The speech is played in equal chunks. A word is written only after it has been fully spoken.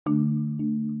But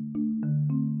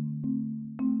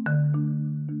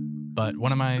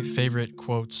one of my favorite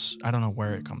quotes, I don't know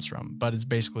where it comes from, but it's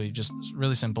basically just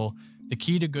really simple. The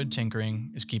key to good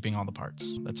tinkering is keeping all the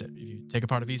parts. That's it. If you take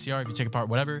apart a VCR, if you take apart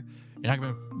whatever, you're not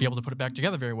going to be able to put it back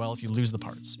together very well if you lose the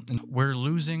parts. And we're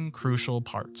losing crucial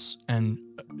parts, and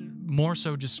more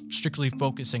so just strictly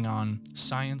focusing on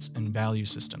science and value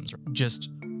systems.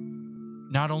 Just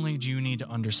not only do you need to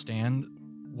understand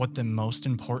what the most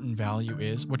important value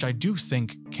is, which I do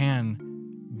think can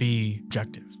be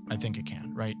objective. I think it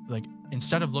can, right? Like,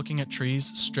 instead of looking at trees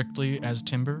strictly as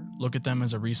timber, look at them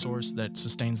as a resource that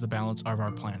sustains the balance of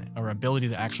our planet, our ability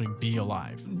to actually be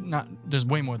alive. There's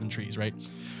way more than trees, right?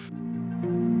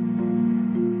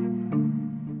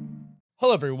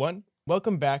 Hello, everyone.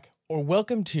 Welcome back, or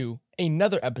welcome to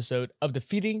another episode of the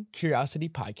Feeding Curiosity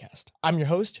podcast. I'm your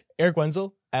host, Eric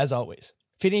Wenzel, as always.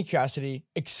 Feeding Curiosity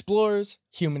explores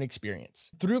human experience.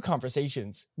 Through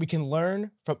conversations, we can learn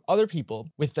from other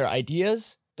people with their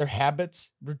ideas, their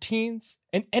habits, routines,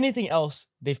 and anything else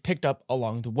they've picked up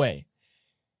along the way.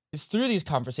 It's through these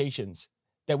conversations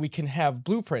that we can have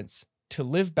blueprints to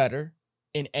live better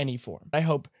in any form. I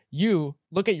hope you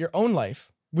look at your own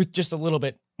life with just a little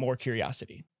bit more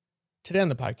curiosity. Today on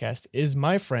the podcast is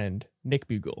my friend, Nick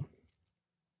Bugle.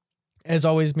 As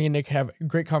always, me and Nick have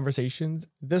great conversations.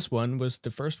 This one was the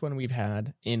first one we've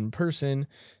had in person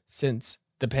since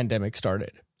the pandemic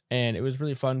started. And it was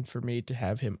really fun for me to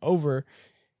have him over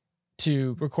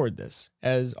to record this.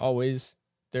 As always,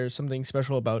 there's something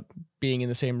special about being in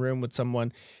the same room with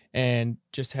someone and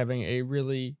just having a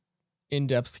really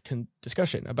in-depth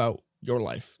discussion about your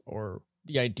life or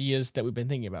the ideas that we've been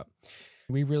thinking about.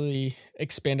 We really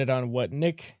expanded on what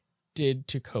Nick did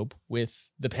to cope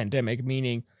with the pandemic,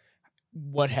 meaning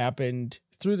what happened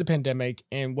through the pandemic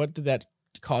and what did that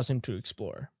cause him to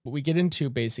explore. What we get into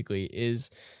basically is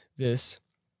this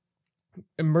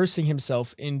immersing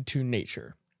himself into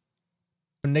nature.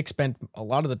 Nick spent a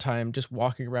lot of the time just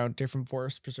walking around different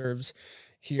forest preserves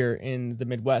here in the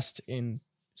Midwest, in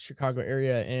Chicago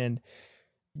area, and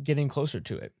getting closer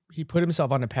to it. He put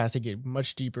himself on a path to get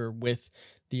much deeper with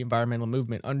the environmental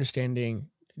movement, understanding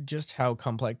just how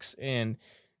complex and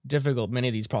difficult many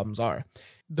of these problems are.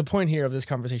 The point here of this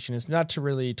conversation is not to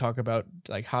really talk about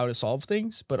like how to solve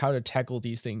things, but how to tackle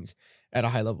these things at a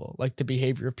high level, like the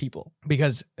behavior of people.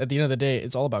 Because at the end of the day,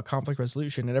 it's all about conflict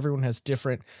resolution, and everyone has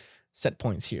different set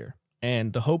points here.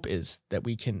 And the hope is that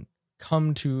we can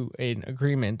come to an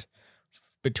agreement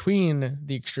between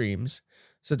the extremes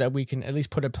so that we can at least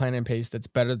put a plan in place that's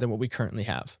better than what we currently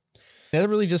have. And that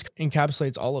really just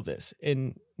encapsulates all of this.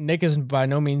 And Nick is by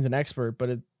no means an expert, but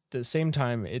at the same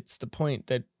time, it's the point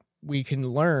that we can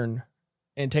learn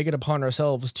and take it upon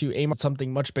ourselves to aim at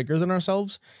something much bigger than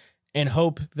ourselves and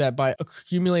hope that by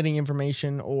accumulating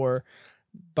information or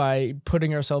by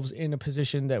putting ourselves in a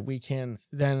position that we can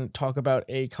then talk about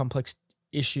a complex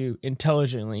issue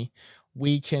intelligently,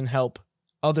 we can help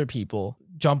other people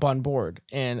jump on board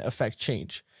and affect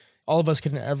change. All of us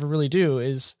can ever really do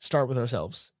is start with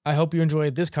ourselves. I hope you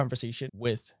enjoyed this conversation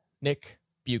with Nick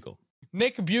Bugle.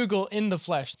 Nick Bugle in the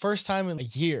flesh. First time in a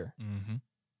year. Mm-hmm.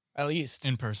 At least.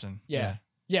 In person. Yeah.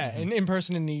 Mm-hmm. In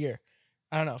person in a year.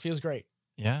 I don't know. It feels great.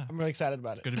 Yeah. I'm really excited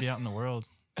about it. Good to be out in the world.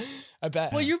 I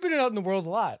bet. Well, you've been out in the world a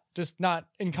lot, just not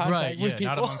in contact with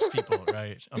people. Not amongst people,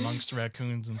 right? Amongst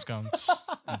raccoons and skunks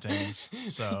and things.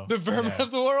 So the vermin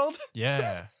of the world?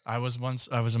 Yeah. I was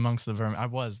amongst the vermin. I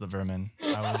was the vermin.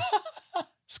 I was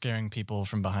scaring people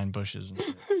from behind bushes and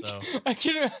shit. So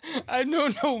I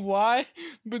don't know why,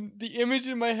 but the image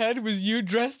in my head was you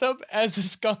dressed up as a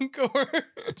skunk or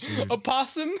a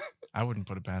possum. I wouldn't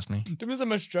put it past me. Depends how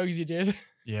much drugs you did.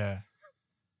 Yeah.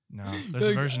 No, there's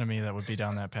a version of me that would be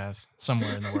down that path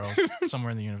somewhere in the world,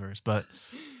 somewhere in the universe. But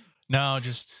no,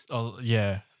 just,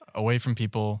 away from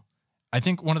people. I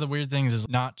think one of the weird things is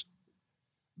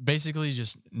basically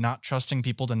just not trusting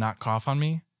people to not cough on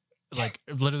me. Like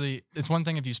literally, it's one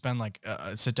thing if you spend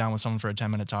sit down with someone for a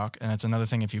 10-minute talk, and it's another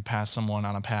thing if you pass someone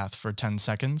on a path for 10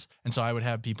 seconds. And so I would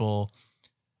have people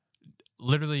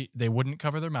literally, they wouldn't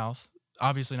cover their mouth,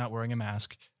 obviously not wearing a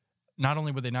mask. Not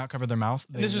only would they not cover their mouth,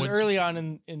 this is early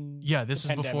on in this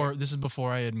is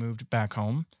before I had moved back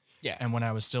home. Yeah. And when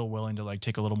I was still willing to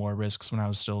take a little more risks, when I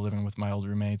was still living with my old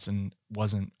roommates and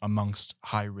wasn't amongst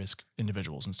high risk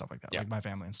individuals and stuff like that, like my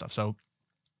family and stuff. So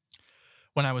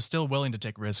when I was still willing to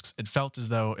take risks, it felt as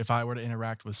though if I were to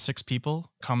interact with 6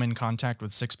 people, come in contact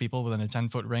with 6 people within a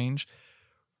 10-foot range,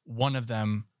 one of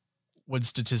them would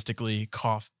statistically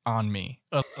cough on me.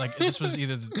 Like this was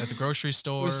either at the grocery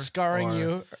store. It was scarring or,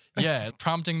 you. Yeah,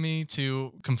 prompting me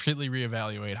to completely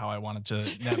reevaluate how I wanted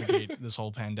to navigate this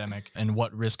whole pandemic and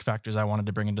what risk factors I wanted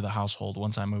to bring into the household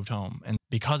once I moved home. And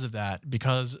because of that,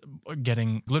 because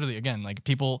getting literally, again, like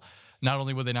people, not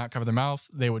only would they not cover their mouth,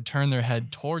 they would turn their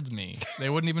head towards me. They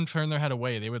wouldn't even turn their head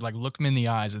away. They would like look me in the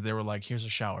eyes and they were like, here's a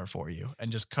shower for you,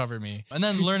 and just cover me. And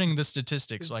then learning the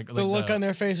statistics, like The look on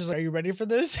their face was like, are you ready for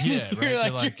this? yeah, right. You're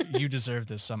They're like, you deserve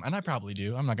this and I probably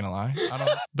do. I'm not gonna lie. I don't.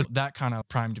 But that kind of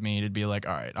primed me to be like,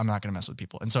 all right, I'm not gonna mess with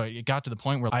people. And so it got to the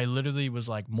point where I literally was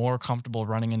like more comfortable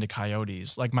running into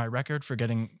coyotes. Like my record for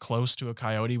getting close to a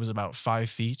coyote was about 5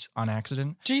 feet on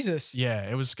accident. Jesus. Yeah,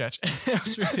 it was sketchy. It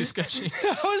was really sketchy.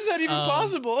 How is that even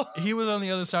possible? He was on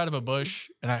the other side of a bush,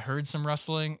 and I heard some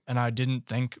rustling, and I didn't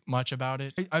think much about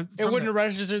it. It wouldn't have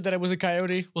registered that it was a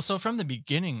coyote. Well, so from the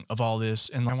beginning of all this,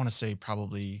 and I want to say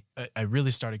probably I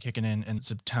really started kicking in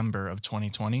September of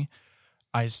 2020.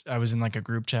 I was in like a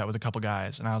group chat with a couple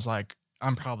guys, and I was like,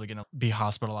 I'm probably going to be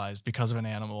hospitalized because of an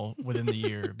animal within the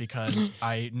year because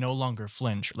I no longer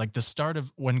flinch. Like the start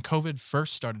of when COVID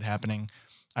first started happening,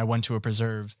 I went to a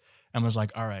preserve and was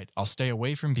like, all right, I'll stay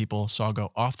away from people. So I'll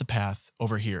go off the path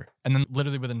over here. And then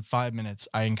literally within 5 minutes,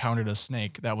 I encountered a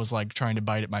snake that was like trying to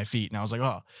bite at my feet. And I was like,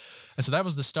 oh, and so that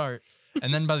was the start.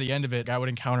 And then by the end of it, I would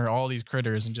encounter all these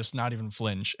critters and just not even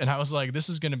flinch. And I was like, this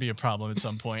is going to be a problem at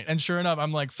some point. And sure enough,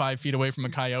 I'm like 5 feet away from a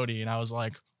coyote. And I was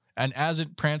like, and as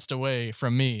it pranced away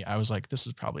from me, I was like, this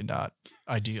is probably not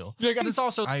ideal. This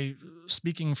also,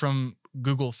 speaking from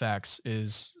Google Facts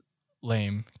is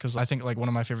lame because I think like one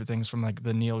of my favorite things from like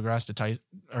the Neil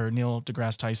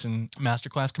deGrasse Tyson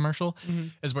masterclass commercial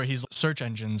is where he's search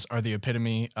engines are the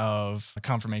epitome of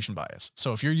confirmation bias.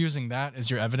 So if you're using that as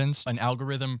your evidence, an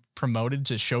algorithm promoted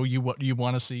to show you what you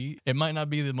want to see, it might not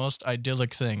be the most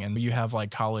idyllic thing. And you have like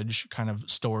college kind of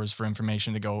stores for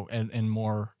information to go and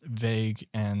more vague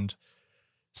and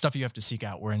stuff you have to seek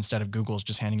out, where instead of Google's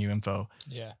just handing you info.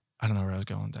 Yeah. I don't know where I was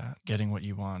going with that. Getting what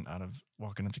you want out of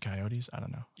walking up to coyotes. I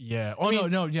don't know. Yeah. Oh,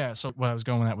 no. Yeah. So what I was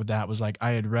going with that was like,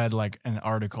 I had read like an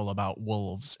article about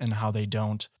wolves and how they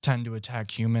don't tend to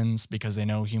attack humans because they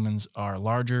know humans are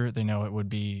larger. They know it would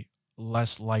be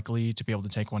less likely to be able to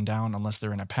take one down unless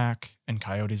they're in a pack. And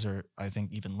coyotes are, I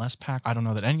think, even less pack. I don't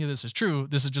know that any of this is true.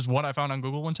 This is just what I found on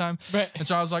Google one time. Right. And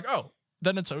so I was like, oh,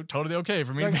 then it's totally okay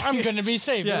for me. Like, I'm going to be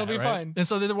safe. Yeah, it'll be fine. And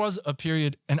so there was a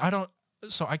period, and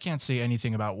so I can't say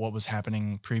anything about what was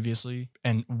happening previously.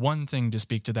 And one thing to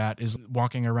speak to that is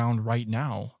walking around right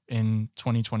now in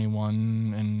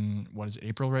 2021 and what is it,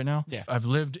 April right now? Yeah. I've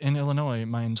lived in Illinois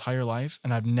my entire life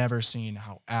and I've never seen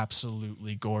how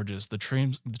absolutely gorgeous the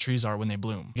trees are when they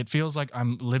bloom. It feels like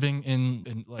I'm living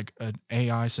in like an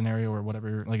AI scenario or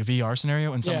whatever, like a VR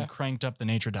scenario, and someone cranked up the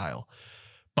nature dial.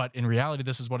 But in reality,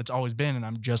 this is what it's always been, and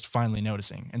I'm just finally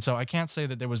noticing. And so I can't say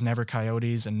that there was never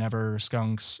coyotes and never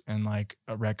skunks and like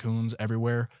raccoons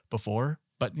everywhere before.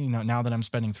 But, you know, now that I'm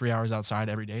spending 3 hours outside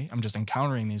every day, I'm just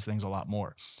encountering these things a lot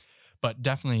more. But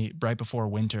definitely right before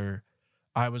winter,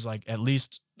 I was like, at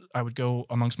least I would go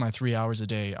amongst my 3 hours a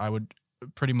day. I would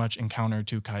pretty much encounter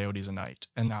 2 coyotes a night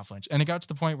and not flinch. And it got to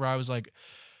the point where I was like,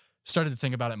 started to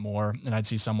think about it more, and I'd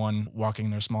see someone walking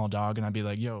their small dog and I'd be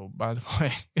like, yo, by the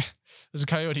way, there's a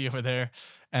coyote over there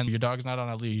and your dog's not on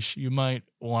a leash. You might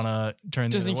want to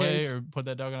turn the other way or put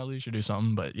that dog on a leash or do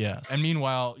something. But yeah. And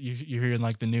meanwhile, you're hearing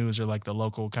like the news or like the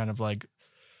local kind of like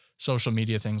social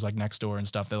media things like Nextdoor and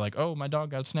stuff. They're like, oh, my dog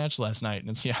got snatched last night.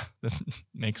 And it's, yeah, that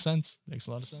makes sense. Makes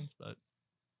a lot of sense. But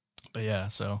yeah,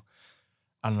 so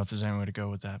I don't know if there's any way to go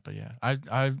with that. But yeah,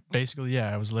 I basically,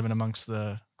 I was living amongst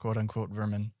the quote unquote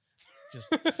vermin.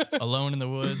 Just alone in the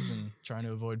woods and trying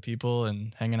to avoid people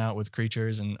and hanging out with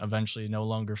creatures and eventually no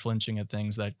longer flinching at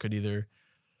things that could either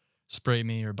spray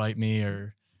me or bite me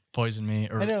or poison me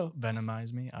or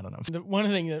venomize me. I don't know. The one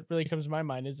thing that really comes to my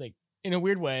mind is like, in a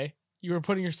weird way, you were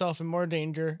putting yourself in more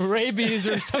danger, rabies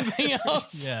or something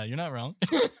else. Yeah, you're not wrong.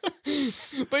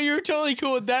 But you're totally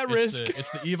cool with that risk.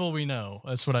 It's the evil we know.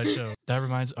 That's what I chose. That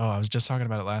reminds, I was just talking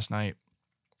about it last night.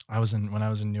 When I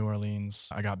was in New Orleans,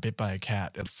 I got bit by a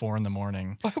cat at 4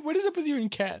 a.m. What is up with you and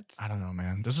cats? I don't know,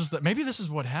 man. Maybe this is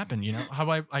what happened. You know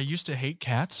how I used to hate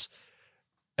cats,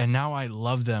 and now I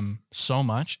love them so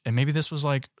much. And maybe this was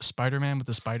like Spider-Man with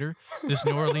the spider. This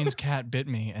New Orleans cat bit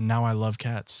me, and now I love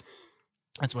cats.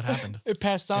 That's what happened. It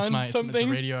passed on something. It's a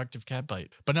radioactive cat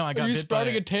bite. But no, I got bit by. Are you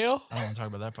sprouting a tail? I don't want to talk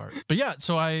about that part. But yeah,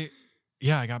 so I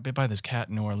got bit by this cat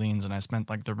in New Orleans, and I spent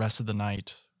like the rest of the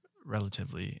night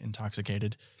relatively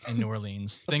intoxicated in New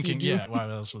Orleans thinking, why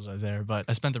else was I there? But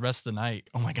I spent the rest of the night,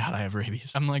 oh my God, I have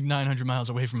rabies. I'm like 900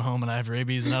 miles away from home and I have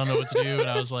rabies and I don't know what to do. And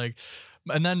I was like,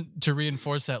 And then to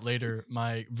reinforce that later,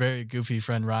 my very goofy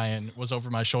friend Ryan was over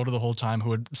my shoulder the whole time,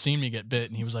 who had seen me get bit,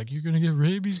 and he was like, "You're gonna get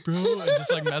rabies, bro," and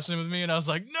just like messing with me. And I was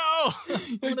like, "No,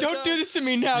 Like, don't do this to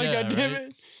me now, Yeah, God damn right?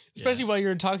 it. Especially while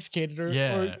you're intoxicated or,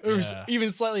 Yeah, or yeah.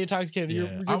 even slightly intoxicated.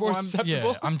 Yeah. You're more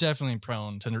susceptible. Yeah, I'm definitely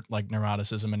prone to like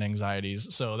neuroticism and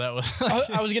anxieties. So that was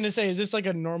I was going to say, is this like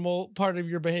a normal part of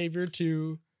your behavior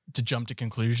to jump to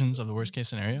conclusions of the worst case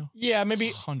scenario. Yeah,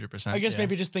 maybe 100%. I guess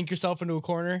maybe just think yourself into a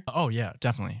corner. Oh yeah,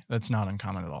 definitely. That's not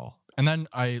uncommon at all. And then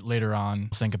I later on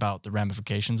think about the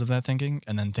ramifications of that thinking,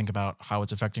 and then think about how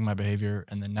it's affecting my behavior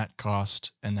and the net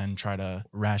cost, and then try to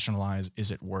rationalize,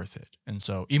 is it worth it? And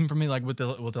so even for me, like with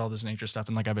all this nature stuff,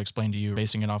 and like I've explained to you,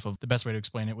 basing it off of the best way to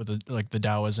explain it with the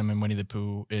Taoism and Winnie the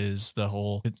Pooh is the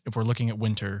whole, if we're looking at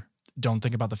winter, don't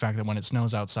think about the fact that when it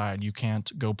snows outside, you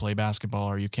can't go play basketball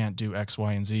or you can't do X,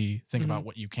 Y, and Z. Think about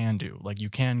what you can do. Like you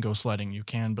can go sledding, you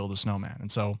can build a snowman.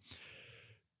 And so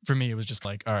for me, it was just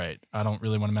like, all right, I don't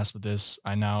really want to mess with this.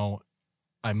 I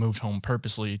moved home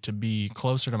purposely to be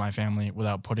closer to my family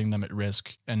without putting them at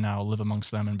risk, and now live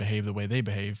amongst them and behave the way they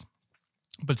behave,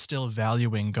 but still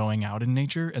valuing going out in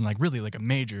nature. And like really like a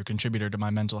major contributor to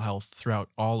my mental health throughout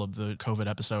all of the COVID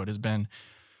episode has been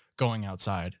going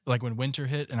outside. Like when winter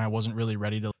hit and I wasn't really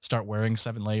ready to start wearing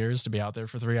 7 layers to be out there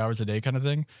for 3 hours a day kind of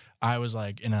thing, I was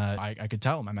like I could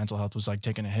tell my mental health was like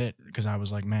taking a hit, because I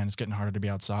was like, man, it's getting harder to be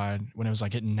outside. When it was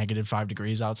like hitting -5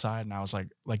 degrees outside, and I was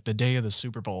like the day of the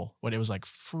Super Bowl when it was like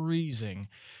freezing,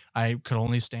 I could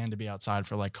only stand to be outside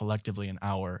for like collectively an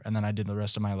hour. And then I did the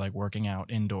rest of my like working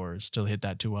out indoors to hit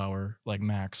that 2 hour like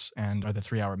max, or the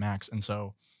 3 hour max. And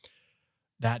so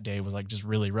that day was like just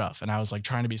really rough. And I was like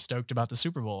trying to be stoked about the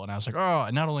Super Bowl. And I was like, oh,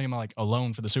 not only am I like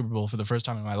alone for the Super Bowl for the first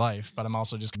time in my life, but I'm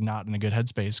also just not in a good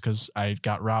headspace because I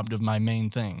got robbed of my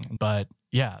main thing. But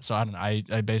yeah, so I don't know.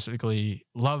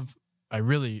 I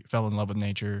really fell in love with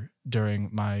nature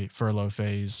during my furlough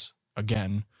phase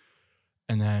again.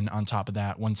 And then on top of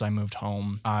that, once I moved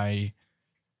home,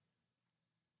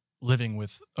 living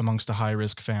with amongst a high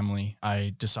risk family,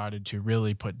 I decided to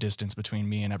really put distance between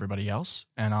me and everybody else.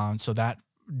 And so that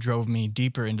drove me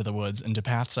deeper into the woods, into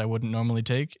paths I wouldn't normally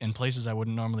take and places I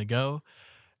wouldn't normally go.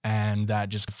 And that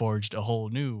just forged a whole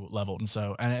new level. And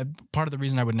so, part of the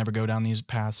reason I would never go down these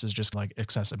paths is just like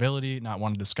accessibility, not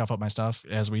wanting to scuff up my stuff.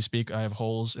 As we speak, I have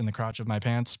holes in the crotch of my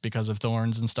pants because of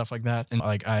thorns and stuff like that. And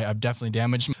like, I've definitely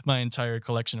damaged my entire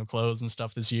collection of clothes and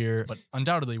stuff this year, but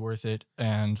undoubtedly worth it.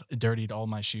 And dirtied all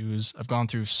my shoes. I've gone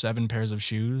through 7 pairs of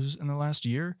shoes in the last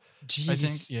year. Jeez. I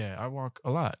think, yeah, I walk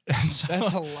a lot. And so,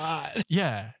 That's a lot.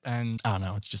 yeah. And I don't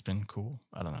know, it's just been cool.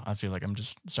 I don't know. I feel like I'm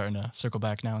just starting to circle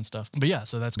back now and stuff. But yeah,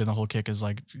 so that's been the whole kick, is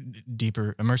like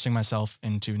deeper immersing myself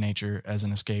into nature as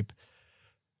an escape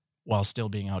while still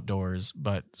being outdoors,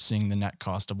 but seeing the net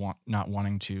cost of not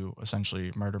wanting to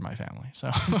essentially murder my family.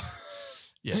 So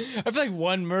yeah. I feel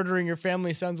like murdering your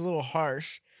family sounds a little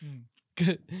harsh.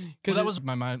 Because that was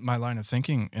my line of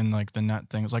thinking in like the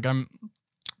net thing. It's like, I'm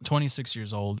 26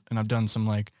 years old and I've done some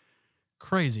like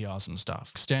crazy awesome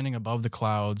stuff. Standing above the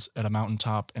clouds at a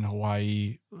mountaintop in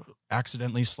Hawaii,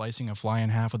 accidentally slicing a fly in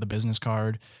half with a business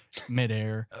card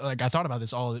midair. Like I thought about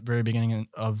this all at the very beginning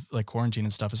of like quarantine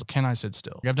and stuff. Is, can I sit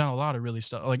still? I've done a lot of really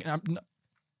stuff. Like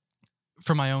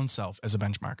for my own self as a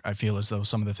benchmark, I feel as though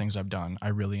some of the things I've done, I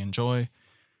really enjoy,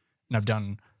 and I've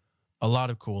done a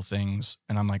lot of cool things.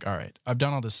 And I'm like, all right, I've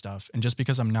done all this stuff. And just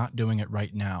because I'm not doing it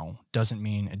right now doesn't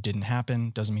mean it didn't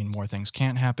happen. Doesn't mean more things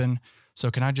can't happen.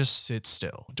 So can I just sit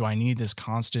still? Do I need this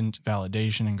constant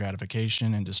validation and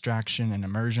gratification and distraction and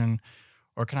immersion?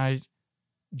 Or can I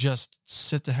just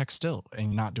sit the heck still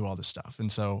and not do all this stuff?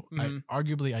 And so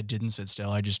arguably I didn't sit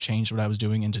still. I just changed what I was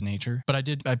doing into nature. But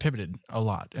I pivoted a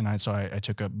lot. And I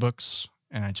took up books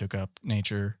and I took up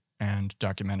nature and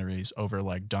documentaries over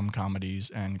like dumb comedies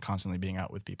and constantly being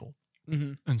out with people.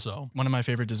 And so one of my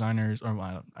favorite designers, or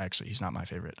well, actually he's not my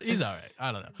favorite. He's all right.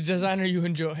 I don't know. Designer you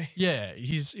enjoy. Yeah,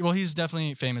 he's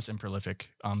definitely famous and prolific.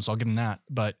 So I'll give him that.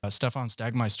 But Stefan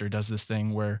Stagmeister does this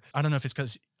thing where, I don't know if it's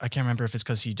because, I can't remember if it's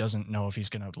because he doesn't know if he's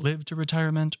going to live to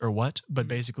retirement or what. But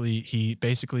he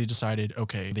basically decided,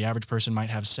 okay, the average person might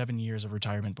have 7 years of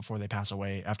retirement before they pass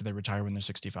away after they retire when they're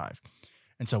 65.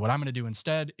 And so what I'm going to do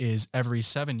instead is every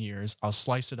 7 years, I'll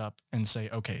slice it up and say,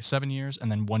 okay, 7 years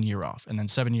and then 1 year off, and then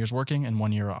 7 years working and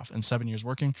 1 year off, and 7 years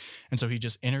working. And so he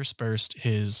just interspersed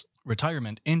his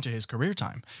retirement into his career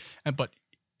time. But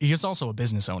he is also a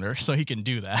business owner, so he can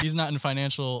do that. He's not in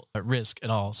financial risk at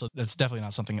all. So that's definitely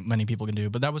not something that many people can do.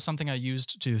 But that was something I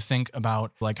used to think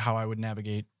about like how I would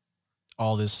navigate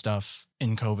all this stuff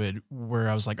in COVID where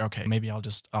I was like, okay, maybe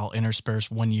I'll intersperse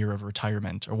 1 year of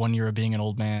retirement or 1 year of being an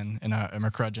old man and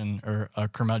a curmudgeon or a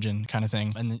curmudgeon kind of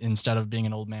thing. And instead of being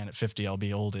an old man at 50, I'll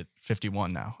be old at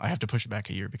 51 now. I have to push it back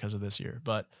a year because of this year.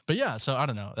 But yeah, so I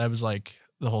don't know. That was like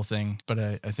the whole thing. But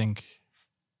I think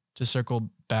to circle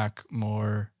back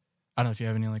more, I don't know if you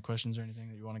have any like questions or anything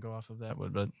that you want to go off of that,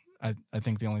 but I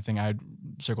think the only thing I'd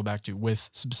circle back to with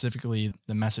specifically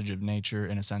the message of nature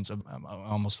in a sense of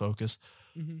almost focus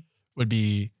would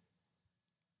be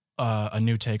a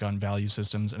new take on value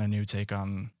systems and a new take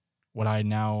on what I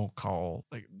now call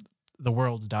like the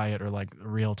world's diet or like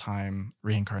real time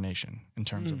reincarnation in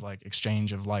terms of like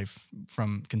exchange of life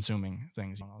from consuming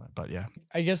things and all that. But yeah,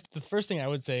 I guess the first thing I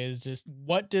would say is just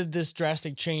what did this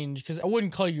drastic change? Because I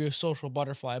wouldn't call you a social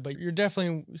butterfly, but you're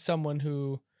definitely someone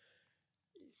who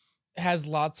has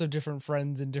lots of different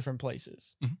friends in different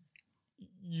places.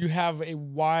 You have a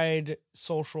wide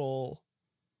social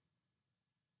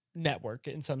network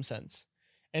in some sense.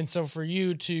 And so for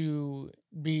you to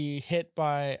be hit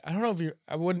by, I don't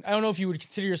know if you would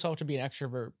consider yourself to be an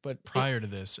extrovert, but prior to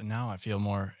this, and now I feel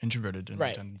more introverted in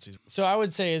my tendencies. So I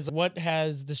would say is what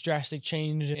has this drastic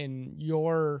change in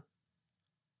your,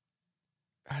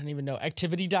 I don't even know,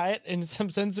 activity diet in some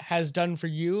sense has done for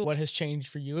you? What has changed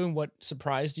for you and what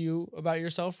surprised you about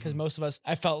yourself? Because most of us,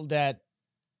 I felt that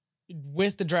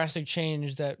with the drastic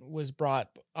change that was brought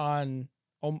on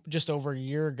just over a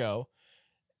year ago,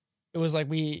 it was like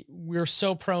we were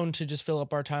so prone to just fill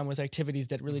up our time with activities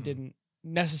that really didn't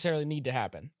necessarily need to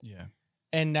happen. Yeah.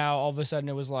 And now all of a sudden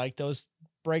it was like those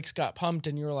brakes got pumped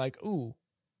and you were like, ooh,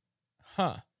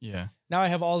 huh. Yeah. Now I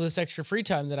have all this extra free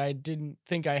time that I didn't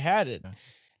think I had it. Yeah.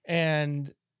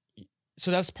 And so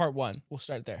that's part one. We'll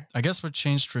start there. I guess what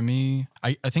changed for me,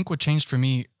 I think what changed for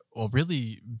me, a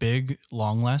really big,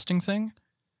 long-lasting thing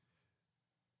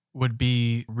would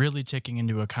be really taking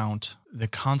into account the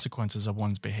consequences of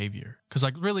one's behavior. Because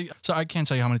like really, so I can't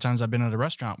tell you how many times I've been at a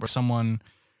restaurant where someone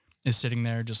is sitting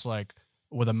there just like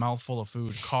with a mouthful of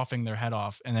food, coughing their head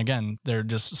off. And again, they're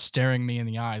just staring me in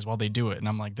the eyes while they do it. And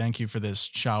I'm like, thank you for this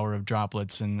shower of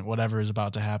droplets and whatever is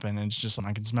about to happen. And it's just,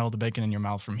 I can smell the bacon in your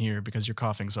mouth from here because you're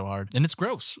coughing so hard. And it's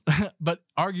gross, but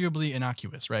arguably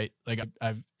innocuous, right? Like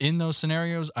I've in those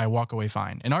scenarios, I walk away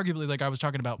fine. And arguably, like I was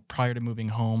talking about prior to moving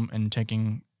home and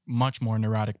taking much more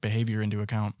neurotic behavior into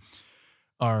account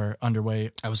are underway.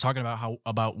 I was talking about how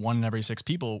about 1 in every 6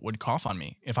 people would cough on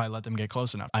me if I let them get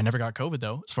close enough. I never got COVID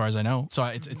though, as far as I know. So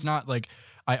it's not like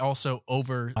I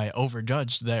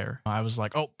overjudged there. I was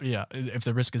like, oh yeah, if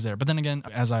the risk is there. But then again,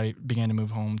 as I began to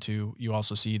move home to, you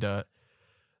also see the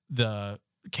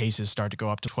cases start to go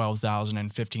up to 12,000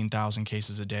 and 15,000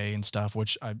 cases a day and stuff,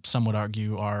 which some would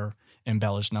argue are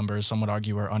embellished numbers. Some would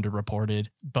argue are underreported.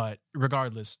 But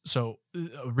regardless, so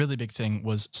a really big thing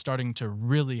was starting to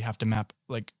really have to map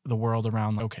like the world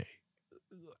around, okay,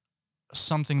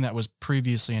 something that was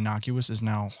previously innocuous is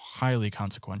now highly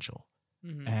consequential.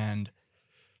 And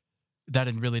that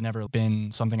had really never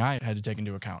been something I had to take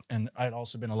into account. And I'd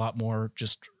also been a lot more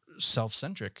just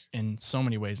self-centric in so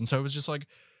many ways. And so it was just like,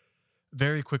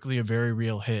 very quickly a very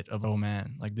real hit of, oh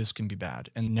man, like this can be bad.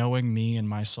 And knowing me and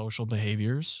my social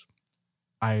behaviors,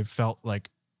 I felt like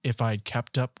if I'd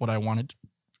kept up what I wanted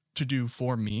to do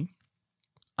for me,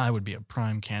 I would be a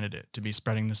prime candidate to be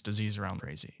spreading this disease around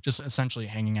crazy. Just essentially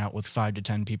hanging out with 5 to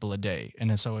 10 people a day.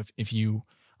 And so if you,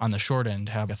 on the short end,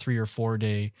 have a 3 or 4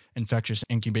 day infectious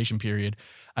incubation period,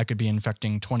 I could be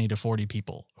infecting 20 to 40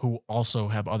 people who also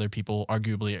have other people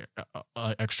arguably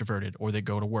extroverted, or they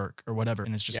go to work or whatever.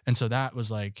 And it's just, and so that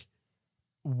was like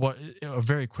what a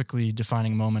very quickly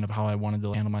defining moment of how I wanted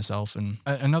to handle myself. And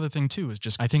another thing too is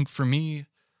just, I think for me,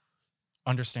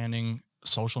 understanding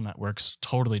social networks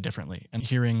totally differently and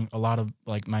hearing a lot of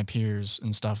like my peers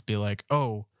and stuff be like,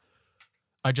 oh,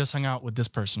 I just hung out with this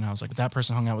person. I was like, that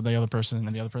person hung out with the other person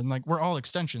and the other person. Like, we're all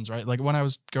extensions, right? Like when I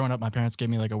was growing up, my parents gave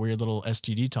me like a weird little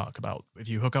STD talk about if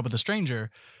you hook up with a stranger,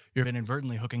 you're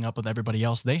inadvertently hooking up with everybody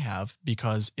else they have,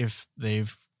 because if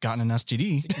they've gotten an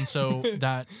STD. And so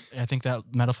that, I think that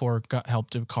metaphor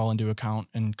helped to call into account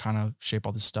and kind of shape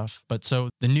all this stuff. But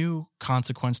so the new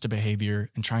consequence to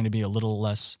behavior and trying to be a little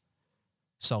less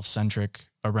self-centric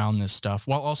around this stuff,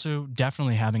 while also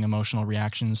definitely having emotional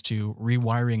reactions to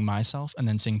rewiring myself and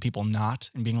then seeing people not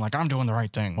and being like, I'm doing the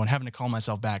right thing, when having to call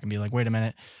myself back and be like, wait a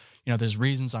minute, you know, there's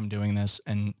reasons I'm doing this.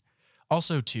 And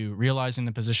also to realizing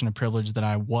the position of privilege that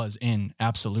I was in,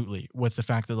 absolutely, with the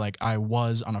fact that like I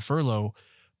was on a furlough,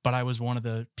 but I was one of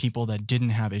the people that didn't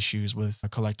have issues with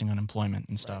collecting unemployment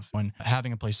and stuff. When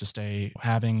having a place to stay,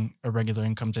 having a regular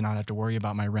income to not have to worry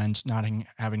about my rent, not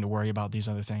having to worry about these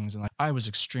other things. And like, I was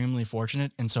extremely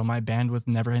fortunate. And so my bandwidth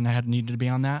never had needed to be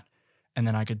on that. And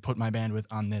then I could put my bandwidth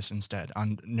on this instead,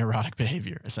 on neurotic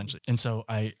behavior, essentially. And so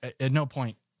I, at no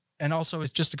point, and also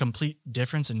it's just a complete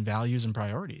difference in values and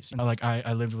priorities. You know, like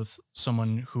I lived with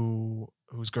someone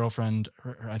whose girlfriend,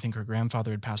 I think her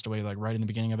grandfather had passed away like right in the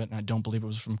beginning of it. And I don't believe it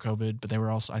was from COVID, but they were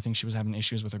also, I think she was having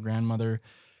issues with her grandmother,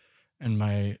 and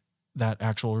that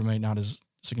actual roommate, not his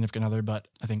significant other, but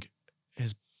I think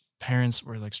his parents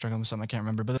were like struggling with something. I can't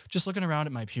remember, but just looking around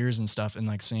at my peers and stuff and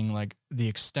like seeing like the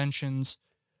extensions,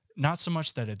 not so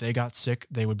much that if they got sick,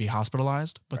 they would be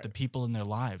hospitalized, but the people in their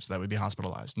lives that would be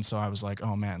hospitalized. And so I was like,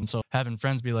 oh man. And so having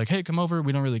friends be like, hey, come over,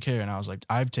 we don't really care. And I was like,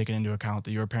 I've taken into account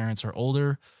that your parents are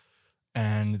older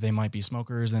and they might be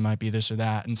smokers, they might be this or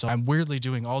that. And so I'm weirdly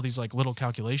doing all these like little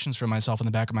calculations for myself in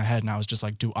the back of my head. And I was just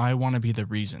like, do I want to be the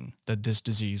reason that this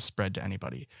disease spread to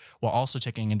anybody? While also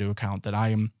taking into account that I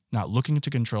am not looking to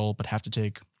control, but have to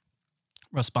take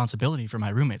responsibility for my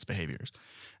roommates' behaviors.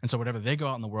 And so whatever they go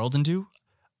out in the world and do,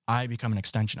 I become an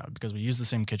extension of, because we use the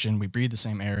same kitchen, we breathe the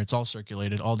same air, it's all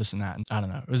circulated, all this and that. And I don't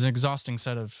know. It was an exhausting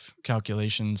set of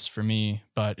calculations for me,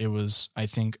 but it was, I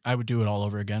think I would do it all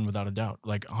over again without a doubt,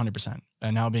 like 100%.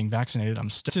 And now being vaccinated, I'm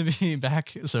still to be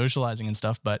back socializing and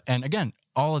stuff. But, and again,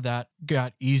 all of that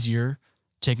got easier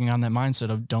taking on that mindset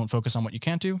of don't focus on what you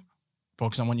can't do,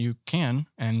 focus on what you can.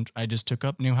 And I just took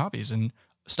up new hobbies and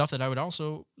stuff that I would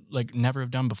also like never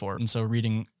have done before. And so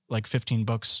reading like 15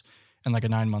 books in like a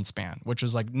 9-month span, which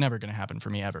was like never going to happen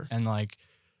for me ever. And like,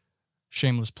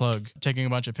 shameless plug, taking a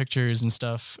bunch of pictures and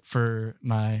stuff for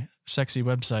my sexy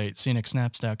website,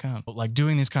 scenicsnaps.com. Like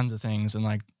doing these kinds of things and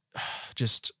like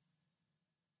just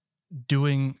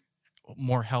doing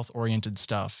more health oriented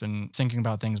stuff and thinking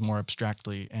about things more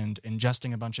abstractly and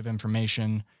ingesting a bunch of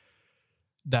information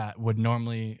that would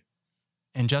normally,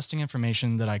 ingesting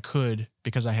information that I could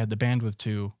because I had the bandwidth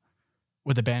to,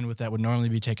 with a bandwidth that would normally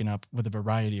be taken up with a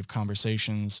variety of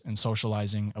conversations and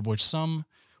socializing, of which some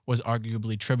was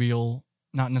arguably trivial,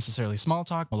 not necessarily small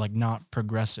talk, but like not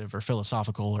progressive or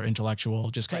philosophical or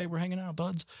intellectual, just, hey, we're hanging out,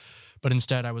 buds. But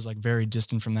instead I was like very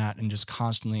distant from that and just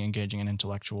constantly engaging in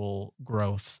intellectual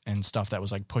growth and stuff that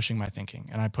was like pushing my thinking.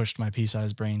 And I pushed my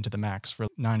pea-sized brain to the max for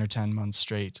 9 or 10 months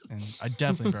straight. And I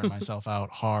definitely burned myself out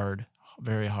hard,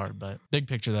 very hard. But big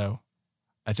picture though,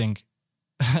 I think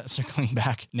circling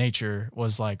back, nature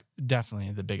was like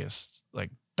definitely the biggest,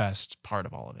 like best part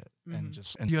of all of it.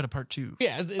 And you had a part two.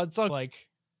 Yeah, it's like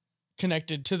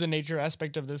connected to the nature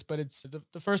aspect of this, but it's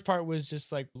the first part was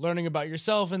just like learning about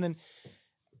yourself. And then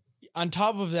on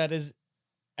top of that is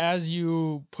as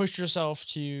you push yourself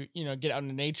to, you know, get out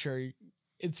into nature,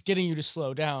 it's getting you to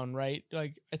slow down, right?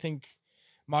 Like I think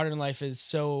modern life is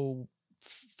so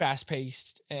fast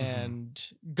paced and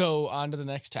go on to the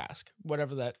next task,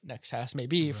 whatever that next task may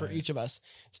be for each of us.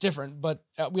 It's different, but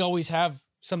we always have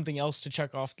something else to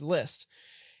check off the list.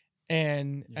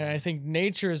 And I think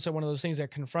nature is one of those things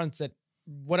that confronts that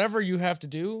whatever you have to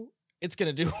do, it's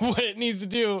going to do what it needs to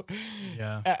do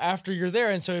after you're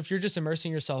there. And so if you're just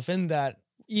immersing yourself in that,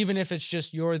 even if it's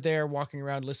just you're there walking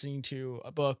around listening to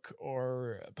a book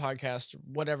or a podcast,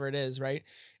 whatever it is, right?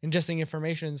 Ingesting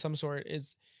information in some sort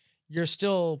is, you're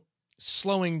still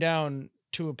slowing down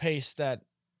to a pace that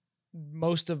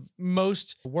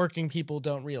most working people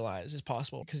don't realize is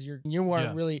possible, because you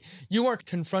weren't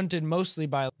confronted mostly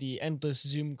by the endless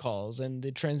Zoom calls and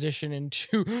the transition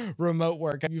into remote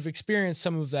work. You've experienced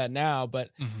some of that now, but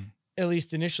at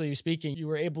least initially speaking, you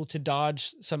were able to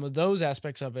dodge some of those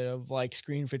aspects of it, of like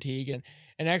screen fatigue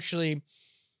and actually,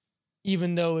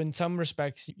 even though in some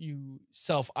respects you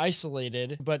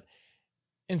self-isolated, but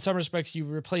in some respects you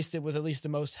replaced it with at least the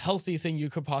most healthy thing you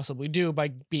could possibly do by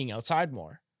being outside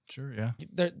more. Sure, yeah.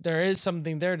 There is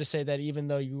something there to say that even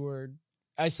though you were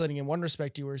isolating in one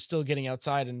respect, you were still getting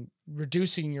outside and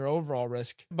reducing your overall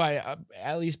risk by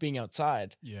at least being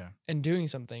outside and doing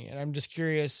something. And I'm just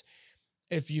curious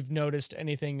if you've noticed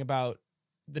anything about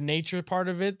the nature part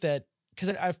of it, that because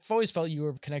I've always felt you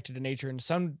were connected to nature in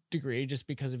some degree just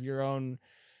because of your own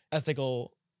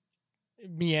ethical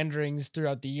meanderings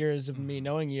throughout the years of me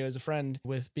knowing you as a friend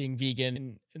with being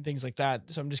vegan and things like that.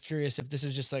 So I'm just curious if this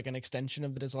is just like an extension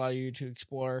of that has allowed you to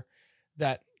explore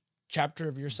that chapter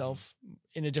of yourself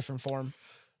in a different form.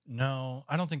 No,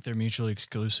 I don't think they're mutually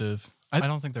exclusive. I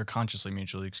don't think they're consciously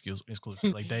mutually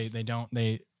exclusive. Like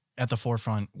they at the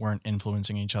forefront weren't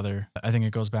influencing each other. I think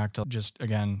it goes back to just,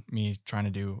 again, me trying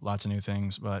to do lots of new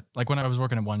things. But like when I was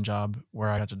working at one job where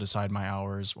I had to decide my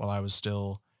hours while I was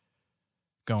still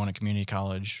going to community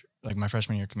college, like my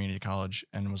freshman year of community college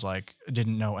and was like,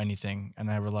 didn't know anything. And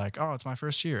they were like, oh, it's my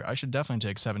first year. I should definitely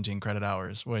take 17 credit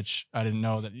hours, which I didn't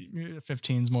know that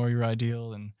 15 is more your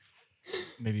ideal. And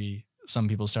maybe some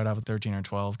people start out with 13 or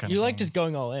 12. You like just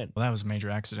going all in. Well, that was a major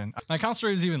accident. My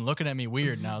counselor was even looking at me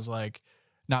weird. And I was like,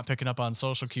 not picking up on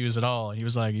social cues at all. He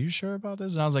was like, you sure about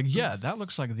this? And I was like, yeah, that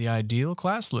looks like the ideal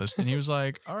class list. And he was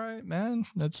like, all right, man,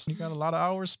 you got a lot of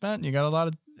hours spent. You got a lot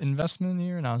of investment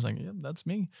here. And I was like, yeah, that's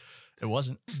me. It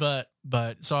wasn't. But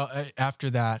so after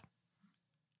that,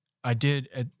 I did,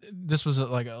 this was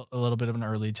like a little bit of an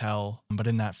early tell, but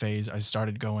in that phase, I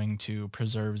started going to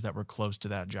preserves that were close to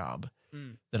that job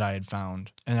that I had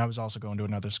found. And I was also going to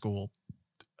another school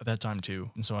at that time too.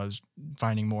 And so I was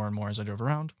finding more and more as I drove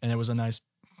around. And it was a nice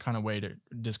kind of way to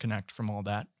disconnect from all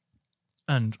that.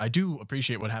 And I do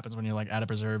appreciate what happens when you're like at a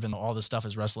preserve and all this stuff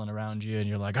is wrestling around you and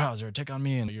you're like, oh, is there a tick on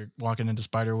me? And you're walking into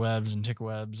spider webs and tick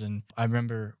webs. And I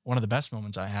remember one of the best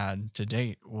moments I had to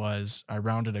date was I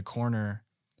rounded a corner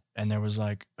and there was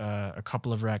like a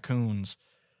couple of raccoons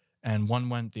and one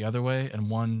went the other way and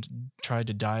one tried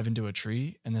to dive into a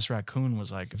tree. And this raccoon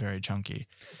was like very chunky.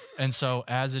 And so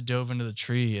as it dove into the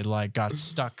tree, it like got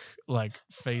stuck like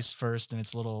face first and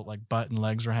its little like butt and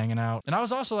legs were hanging out. And I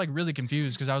was also like really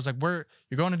confused because I was like, you're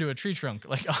going into a tree trunk.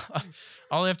 Like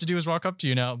all I have to do is walk up to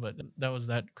you now. But that was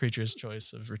that creature's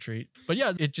choice of retreat. But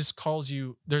yeah, it just calls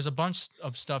you. There's a bunch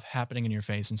of stuff happening in your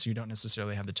face. And so you don't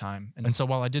necessarily have the time. And so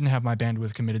while I didn't have my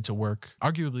bandwidth committed to work,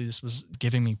 arguably this was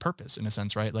giving me purpose in a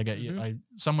sense, right? Like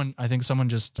I think someone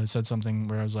just said something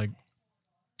where I was like,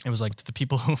 it was like the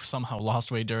people who somehow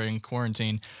lost weight during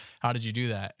quarantine. How did you do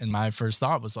that? And my first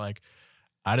thought was like,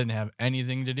 I didn't have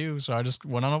anything to do. So I just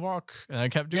went on a walk and I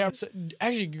kept doing it. So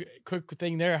actually, quick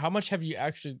thing there. How much have you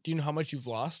do you know how much you've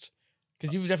lost?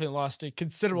 Because you've definitely lost a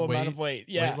considerable amount of weight.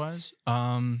 Yeah. Weight-wise?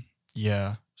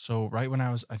 Yeah. So right when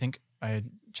I think I had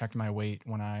checked my weight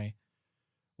when I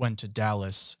went to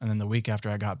Dallas, and then the week after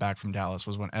I got back from Dallas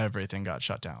was when everything got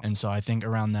shut down. And so I think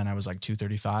around then I was like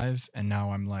 235, and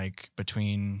now I'm like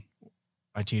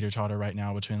I teeter-totter right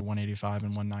now between 185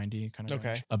 and 190 kind of okay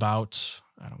range. About,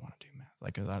 I don't want to do math.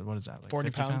 Like, what is that? Like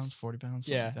 40 pounds? 40 pounds?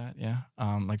 Yeah. Like that. Yeah.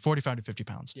 Like 45 to 50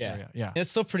 pounds. Yeah. Yeah.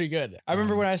 It's still pretty good. I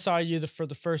remember when I saw you for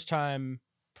the first time,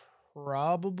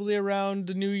 probably around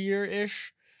the New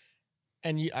Year-ish.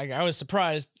 And I was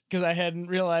surprised because I hadn't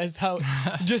realized how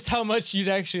much you'd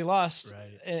actually lost.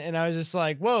 Right. And I was just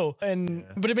like, whoa.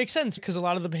 But it makes sense because a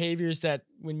lot of the behaviors that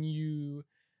when you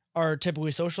are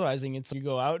typically socializing, it's you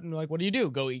go out and like, what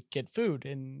do? Go get food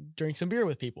and drink some beer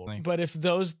with people. Right. But if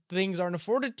those things aren't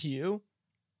afforded to you,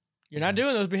 you're not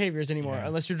doing those behaviors anymore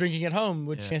unless you're drinking at home,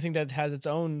 which I think that has its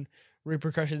own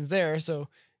repercussions there. So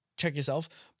check yourself,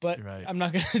 but I'm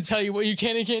not going to tell you what you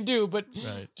can and can't do, but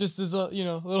just as a,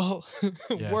 little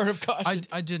word of caution.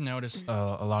 I did notice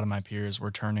a lot of my peers were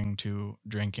turning to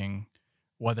drinking,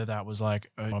 whether that was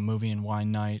like a movie and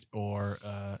wine night or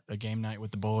a game night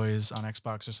with the boys on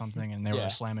Xbox or something. And they were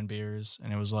slamming beers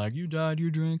and it was like, you died, you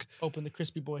drink. Open the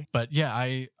crispy boy. But yeah,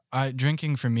 I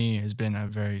drinking for me has been a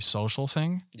very social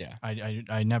thing. Yeah.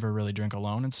 I never really drink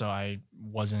alone. And so I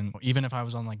wasn't, even if I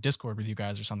was on like Discord with you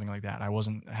guys or something like that,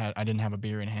 I didn't have a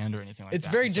beer in hand or anything like that. It's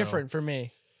very different for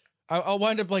me. I'll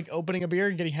wind up like opening a beer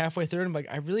and getting halfway through and I'm like,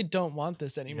 I really don't want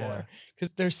this anymore.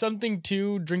 Because there's something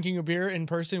to drinking a beer in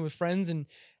person with friends and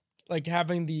like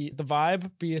having the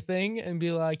vibe be a thing and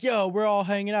be like, yo, we're all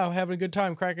hanging out, having a good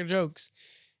time, cracking jokes.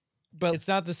 But it's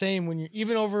not the same when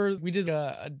we did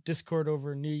a Discord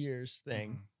over New Year's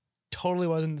thing. Totally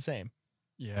wasn't the same.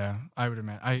 Yeah, I would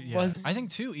imagine. I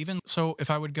think too, even so, if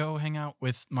I would go hang out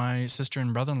with my sister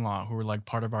and brother-in-law who were like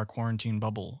part of our quarantine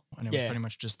bubble, and it was pretty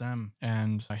much just them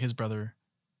and his brother.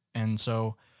 And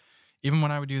so even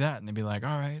when I would do that and they'd be like,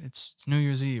 all right, it's New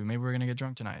Year's Eve, maybe we're going to get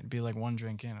drunk tonight. It'd be like one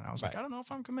drink in. And I was like, I don't know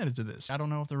if I'm committed to this. I don't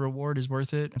know if the reward is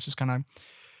worth it. It's just kind of,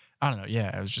 I don't know.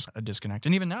 Yeah, it was just a disconnect.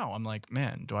 And even now I'm like,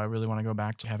 man, do I really want to go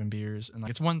back to having beers? And like,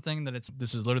 it's one thing that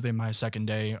this is literally my second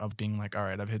day of being like, all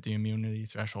right, I've hit the immunity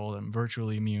threshold. I'm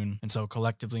virtually immune. And so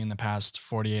collectively in the past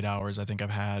 48 hours, I think I've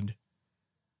had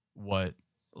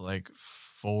like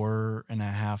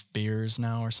 4.5 beers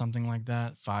now or something like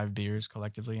that. 5 beers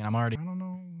collectively. And I don't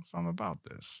know if I'm about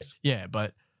this. Yeah,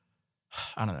 but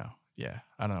I don't know. Yeah,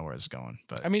 I don't know where it's going,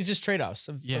 but I mean, it's just trade-offs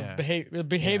of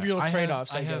behavioral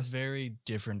trade-offs. I have very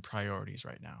different priorities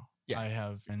right now. Yeah, I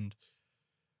have, and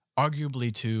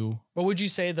arguably too. What would you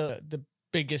say the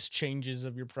biggest changes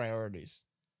of your priorities,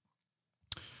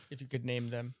 if you could name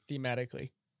them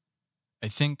thematically? I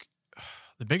think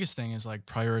the biggest thing is like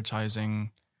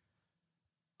prioritizing.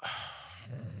 I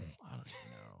don't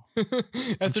even know.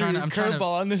 I'm trying to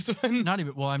curveball on this one. Not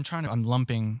even, well, I'm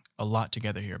lumping a lot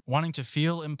together here. Wanting to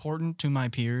feel important to my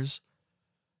peers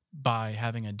by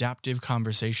having adaptive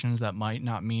conversations that might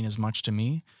not mean as much to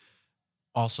me.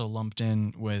 Also lumped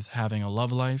in with having a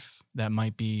love life that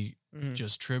might be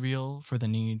just trivial for the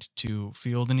need to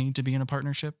feel the need to be in a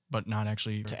partnership, but not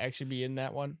actually to actually be in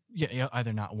that one. Yeah,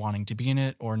 either not wanting to be in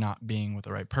it or not being with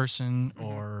the right person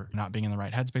or not being in the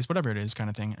right headspace, whatever it is, kind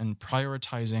of thing. And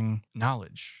prioritizing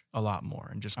knowledge a lot more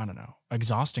and just, I don't know,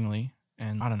 exhaustingly.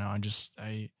 And I don't know,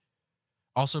 I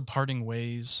also parting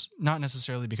ways, not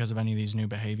necessarily because of any of these new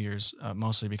behaviors,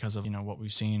 mostly because of, what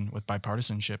we've seen with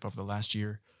bipartisanship over the last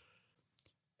year.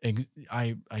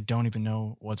 I don't even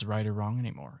know what's right or wrong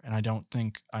anymore. And I don't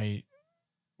think I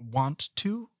want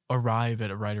to arrive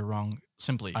at a right or wrong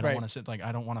simply. I don't want to sit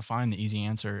I don't want to find the easy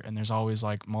answer. And there's always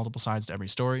multiple sides to every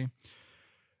story.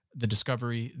 The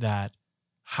discovery that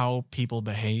how people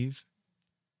behave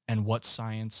and what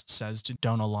science says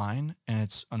don't align. And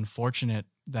it's unfortunate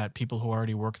that people who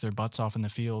already work their butts off in the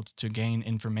field to gain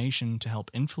information to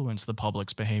help influence the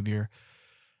public's behavior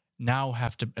now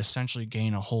have to essentially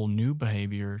gain a whole new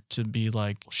behavior to be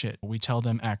like, shit, we tell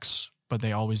them X, but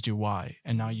they always do Y.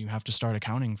 And now you have to start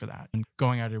accounting for that and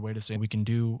going out of your way to say we can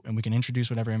do and we can introduce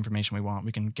whatever information we want.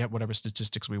 We can get whatever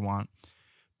statistics we want.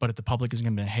 But if the public is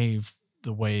going to behave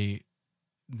the way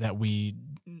that we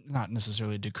not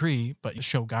necessarily decree, but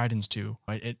show guidance to,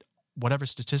 whatever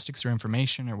statistics or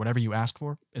information or whatever you ask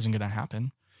for isn't going to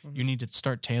happen. You need to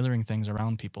start tailoring things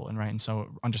around people. And so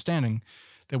understanding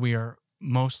that we are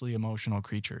mostly emotional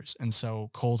creatures. And so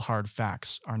cold, hard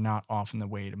facts are not often the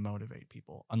way to motivate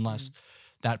people unless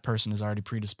that person has already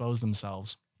predisposed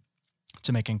themselves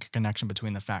to making a connection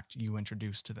between the fact you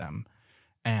introduced to them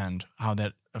and how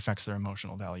that affects their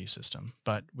emotional value system.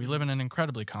 But we live in an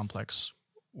incredibly complex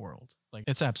world.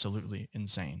 It's absolutely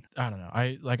insane. I don't know.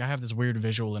 I have this weird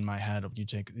visual in my head of you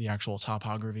take the actual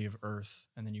topography of Earth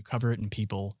and then you cover it in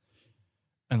people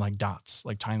and dots,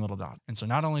 tiny little dots. And so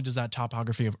not only does that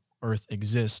topography of Earth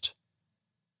exist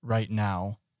right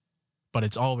now, but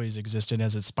it's always existed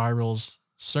as it spirals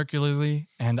circularly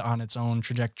and on its own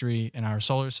trajectory in our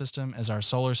solar system, as our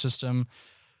solar system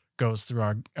goes through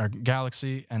our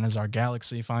galaxy, and as our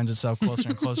galaxy finds itself closer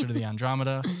and closer to the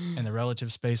Andromeda and the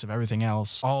relative space of everything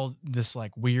else. All this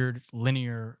weird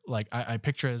linear, I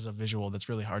picture it as a visual that's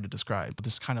really hard to describe, but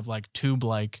this kind of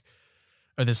tube-like,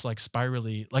 or this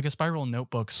spirally, a spiral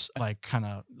notebook's kind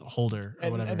of holder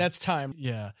or whatever. And that's time.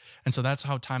 Yeah. And so that's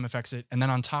how time affects it. And then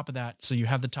on top of that, so you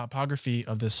have the topography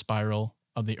of this spiral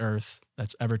of the Earth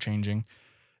that's ever changing.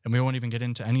 And we won't even get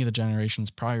into any of the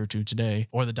generations prior to today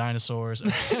or the dinosaurs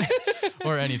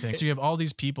or anything. So you have all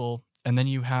these people, and then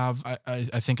you have, I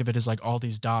think of it as all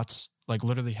these dots,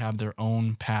 literally have their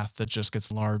own path that just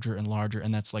gets larger and larger.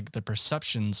 And that's the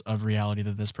perceptions of reality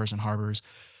that this person harbors.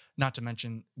 Not to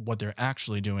mention what they're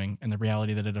actually doing and the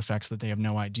reality that it affects that they have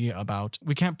no idea about.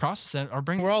 We can't process that. Our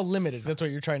brain. We're all limited. That's what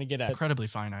you're trying to get at. Incredibly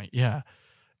finite. Yeah.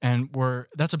 And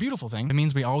that's a beautiful thing. It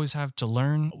means we always have to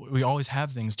learn. We always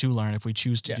have things to learn if we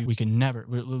choose to do. We can never,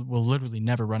 we'll literally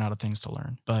never run out of things to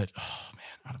learn. But, oh man,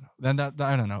 I don't know. Then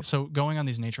I don't know. So going on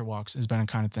these nature walks has been a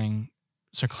kind of thing.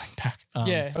 Circling back.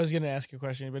 I was going to ask you a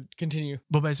question, but continue.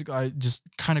 But basically, I just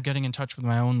kind of getting in touch with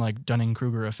my own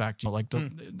Dunning-Kruger effect.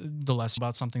 The less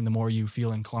about something, the more you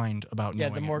feel inclined about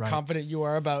knowing it. Yeah, the more confident you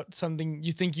are about something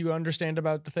you think you understand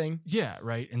about the thing. Yeah,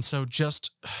 right. And so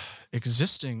just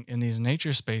existing in these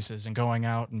nature spaces and going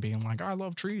out and being I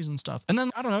love trees and stuff. And then,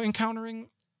 I don't know, encountering,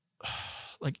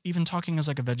 even talking as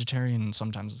a vegetarian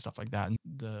sometimes and stuff like that. And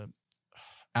the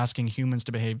asking humans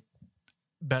to behave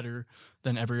better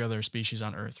than every other species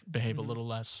on Earth, behave a little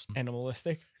less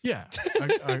animalistic. Yeah.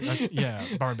 Yeah.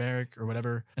 Barbaric or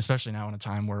whatever, especially now in a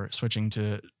time where switching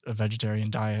to a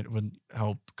vegetarian diet would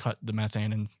help cut the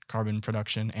methane and carbon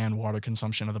production and water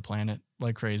consumption of the planet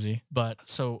like crazy. But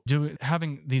so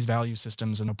having these value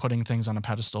systems and putting things on a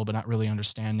pedestal, but not really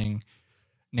understanding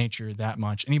nature that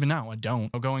much. And even now I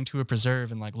don't. Going to a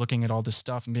preserve and looking at all this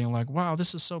stuff and being wow,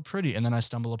 this is so pretty. And then I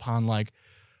stumble upon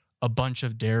a bunch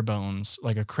of dare bones,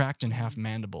 a cracked in half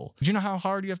mandible. Do you know how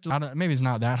hard you have to, maybe it's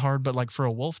not that hard, but for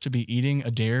a wolf to be eating a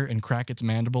dare and crack its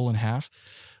mandible in half,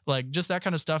 just that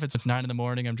kind of stuff. It's 9 a.m,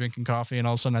 I'm drinking coffee and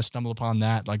all of a sudden I stumble upon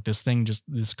that,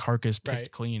 this carcass picked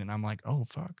clean. And I'm oh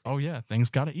fuck. Oh yeah. Things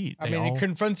got to eat. It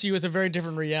confronts you with a very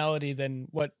different reality than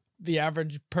what the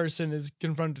average person is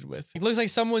confronted with. It looks like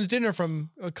someone's dinner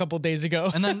from a couple days ago.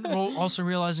 And then we're also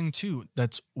realizing too,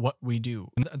 that's what we do.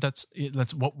 And that's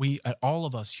what all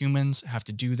of us humans have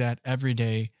to do that every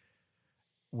day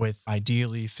with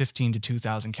ideally 15 to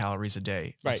 2,000 calories a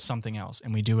day of something else.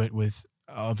 And we do it with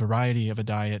a variety of a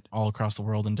diet all across the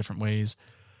world in different ways,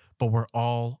 but we're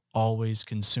all always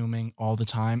consuming all the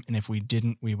time. And if we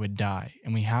didn't, we would die,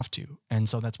 and we have to. And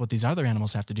so that's what these other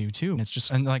animals have to do too. And it's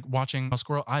just, and like watching a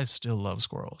squirrel, I still love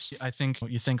squirrels. I think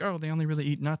you think, oh, they only really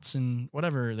eat nuts and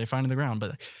whatever they find in the ground.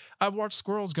 But I've watched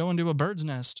squirrels go into a bird's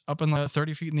nest up in like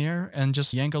 30 feet in the air and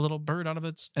just yank a little bird out of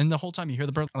its, and the whole time you hear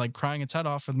the bird like crying its head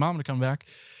off for the mom to come back.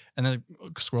 And then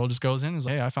the squirrel just goes in and is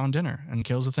like, hey, I found dinner, and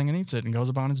kills the thing and eats it and goes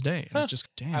about its day. And it's just,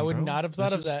 damn, I would bro, not have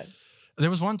thought of that. There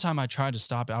was one time I tried to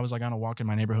stop it. I was like on a walk in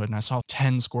my neighborhood and I saw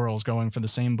 10 squirrels going for the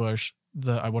same bush.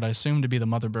 What I assumed to be the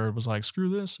mother bird was like, screw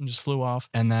this, and just flew off.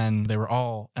 And then they were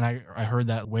all, and I heard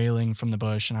that wailing from the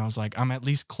bush, and I was like, I'm at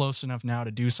least close enough now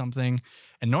to do something.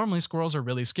 And normally squirrels are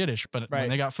really skittish, but when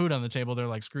they got food on the table, they're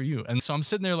like, screw you. And so I'm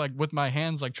sitting there like with my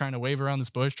hands, like trying to wave around this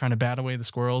bush, trying to bat away the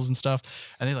squirrels and stuff.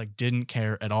 And they like didn't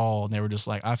care at all. And they were just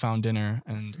like, I found dinner.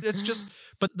 And it's just,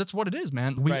 but that's what it is,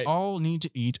 man. We all need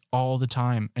to eat all the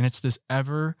time. And it's this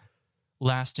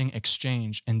everlasting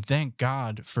exchange. And thank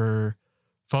God for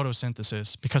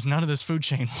photosynthesis, because none of this food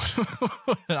chain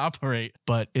would operate.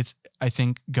 But it's, I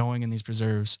think going in these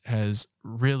preserves has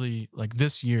really, like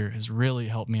this year has really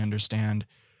helped me understand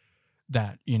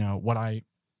that, you know, what I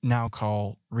now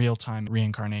call real-time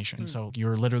reincarnation. So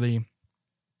you're literally,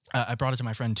 I brought it to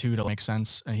my friend too to make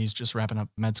sense, and he's just wrapping up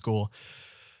med school.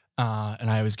 And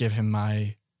I always give him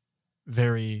my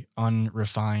very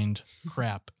unrefined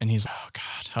crap, and he's, oh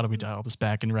God, how do we dial this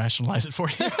back and rationalize it for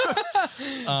you?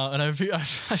 And I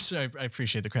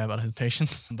appreciate the crap out of his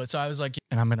patience. But so I was like,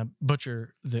 and I'm going to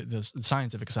butcher the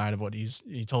scientific side of what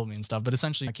he told me and stuff. But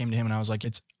essentially I came to him and I was like,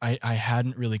 I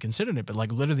hadn't really considered it, but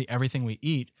like literally everything we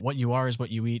eat, what you are is what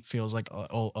you eat, feels like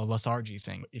a lethargy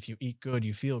thing. If you eat good,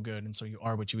 you feel good. And so you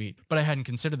are what you eat. But I hadn't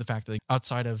considered the fact that like,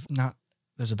 outside of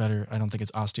there's a better, I don't think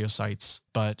it's osteocytes,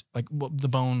 but like the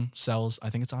bone cells, I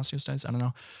think it's osteocytes, I don't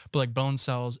know. But like bone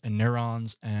cells and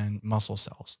neurons and muscle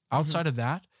cells. Outside of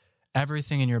that,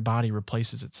 everything in your body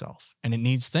replaces itself, and it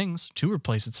needs things to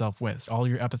replace itself with. All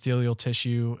your epithelial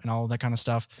tissue and all that kind of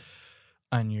stuff.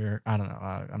 And I don't know,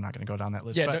 I'm not going to go down that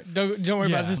list. Yeah, but don't worry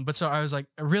about this. But so I was like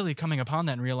really coming upon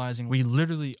that and realizing we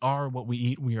literally are what we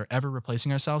eat. We are ever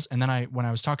replacing ourselves. And then when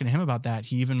I was talking to him about that,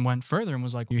 he even went further and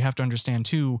was like, you have to understand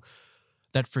too,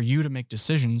 that for you to make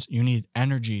decisions, you need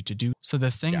energy to do. So the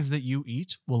things that you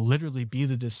eat will literally be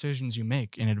the decisions you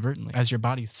make inadvertently as your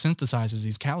body synthesizes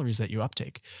these calories that you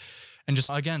uptake. And just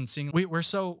again, seeing we're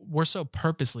so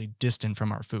purposely distant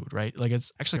from our food, right? Like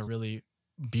it's actually a really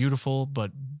beautiful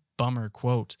but bummer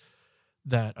quote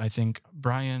that I think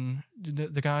Brian,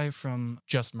 the guy from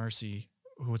Just Mercy,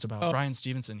 who was about Brian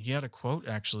Stevenson, he had a quote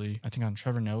actually, I think on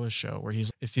Trevor Noah's show, where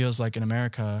it feels like in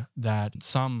America that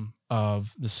some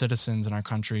of the citizens in our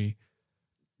country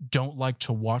don't like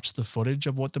to watch the footage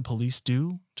of what the police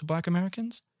do to Black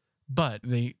Americans, but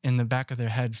they, in the back of their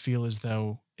head, feel as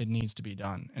though it needs to be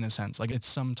done in a sense. Like it's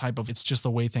some type of, it's just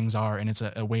the way things are, and it's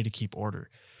a way to keep order.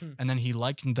 And then he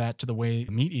likened that to the way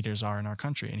meat eaters are in our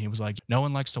country. And he was like, no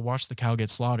one likes to watch the cow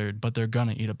get slaughtered, but they're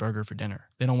gonna eat a burger for dinner.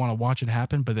 They don't want to watch it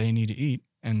happen, but they need to eat.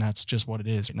 And that's just what it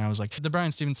is. And I was like, the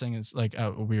Brian Stevens thing is like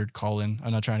a weird call in.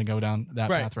 I'm not trying to go down that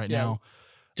path right now.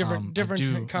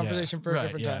 Different conversation for a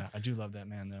different time. I do love that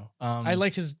man though. I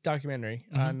like his documentary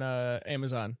on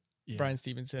Amazon, Brian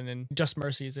Stevenson, and Just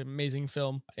Mercy is an amazing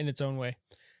film in its own way.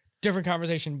 Different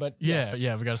conversation, but we got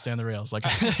to stay on the rails. Like,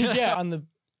 on the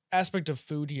aspect of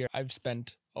food here, I've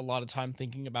spent a lot of time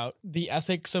thinking about the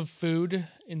ethics of food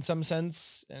in some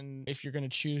sense. And if you're going to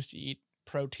choose to eat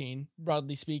protein,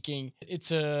 broadly speaking,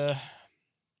 it's an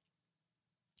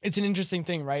interesting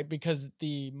thing, right? Because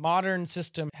the modern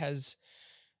system has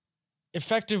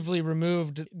effectively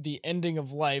removed the ending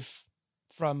of life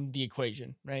from the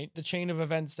equation, right? The chain of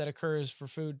events that occurs for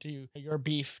food to your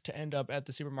beef to end up at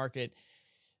the supermarket,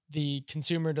 the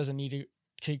consumer doesn't need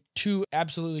to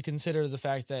absolutely consider the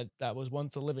fact that that was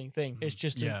once a living thing. It's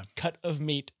just a cut of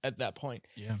meat at that point.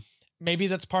 Yeah. Maybe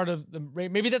that's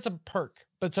maybe that's a perk,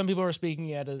 but some people are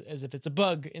speaking at it as if it's a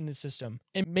bug in the system,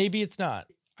 and maybe it's not.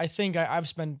 I think I've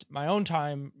spent my own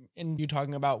time in you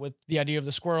talking about with the idea of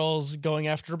the squirrels going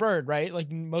after a bird, right? Like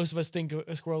most of us think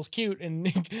a squirrel's cute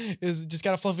and is just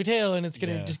got a fluffy tail and it's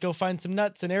going to just go find some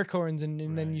nuts and acorns.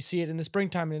 And then you see it in the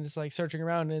springtime and it's like searching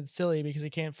around and it's silly because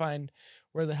it can't find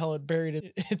where the hell it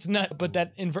buried its nut, but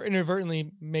that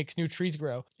inadvertently makes new trees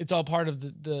grow. It's all part of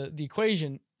the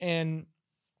equation. And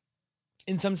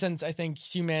in some sense, I think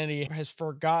humanity has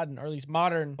forgotten, or at least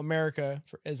modern America,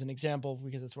 as an example,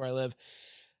 because that's where I live,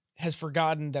 has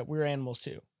forgotten that we're animals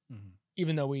too,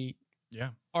 even though we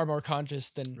are more conscious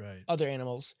than other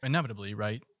animals. Inevitably,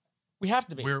 right? We have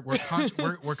to be.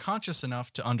 We're conscious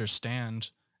enough to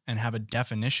understand and have a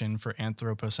definition for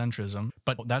anthropocentrism.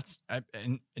 But that's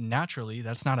and naturally,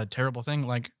 that's not a terrible thing.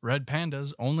 Like red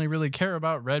pandas only really care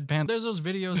about red pandas. There's those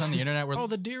videos on the internet where, oh,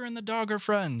 the deer and the dog are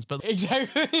friends. But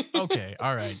Exactly. okay,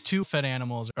 all right. Two fed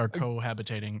animals are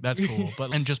cohabitating. That's cool.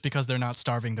 But and just because they're not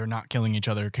starving, they're not killing each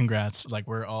other. Congrats. Like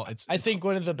we're all. I think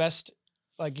one of the best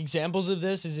like examples of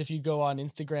this is if you go on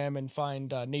Instagram and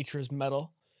find Nature's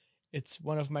Metal. It's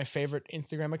one of my favorite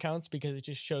Instagram accounts because it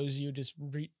just shows you just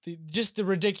the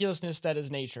ridiculousness that is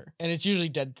nature. And it's usually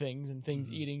dead things and things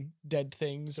eating dead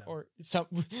things or some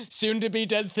soon to be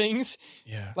dead things.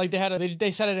 Yeah. Like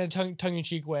they said it in a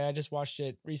tongue-in-cheek way. I just watched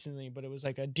it recently, but it was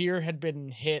like a deer had been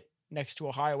hit next to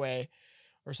a highway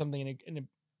or something and it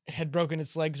had broken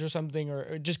its legs or something or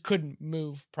it just couldn't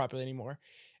move properly anymore.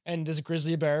 And this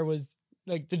grizzly bear was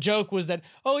like the joke was that,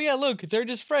 oh yeah, look, they're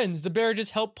just friends. The bear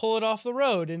just helped pull it off the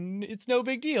road and it's no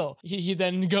big deal. He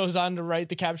then goes on to write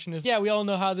the caption of, yeah, we all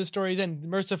know how this story's end.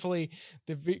 Mercifully,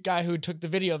 the guy who took the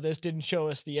video of this didn't show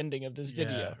us the ending of this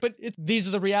video. But these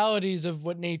are the realities of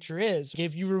what nature is.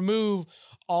 If you remove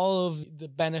all of the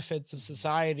benefits of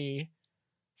society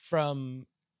from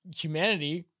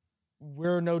humanity,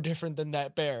 we're no different than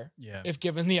that bear. Yeah. If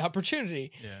given the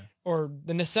opportunity. Yeah. Or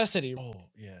the necessity. Oh,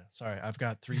 yeah. Sorry. I've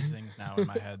got 3 things now in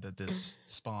my head that this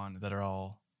spawned that are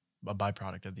all a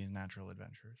byproduct of these natural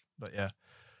adventures. But yeah.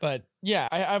 But yeah,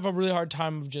 I have a really hard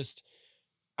time of just,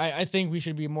 I think we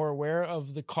should be more aware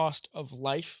of the cost of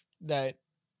life that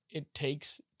it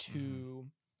takes to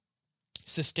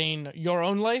sustain your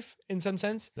own life in some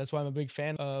sense. That's why I'm a big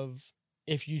fan of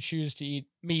if you choose to eat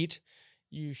meat,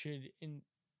 you should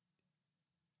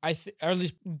or at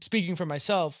least speaking for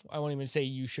myself, I won't even say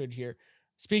you should here.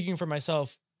 Speaking for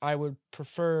myself, I would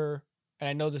prefer, and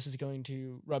I know this is going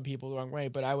to rub people the wrong way,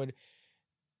 but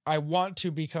I want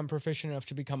to become proficient enough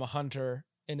to become a hunter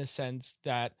in a sense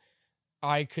that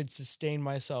I could sustain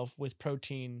myself with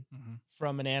protein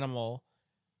from an animal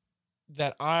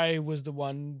that I was the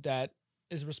one that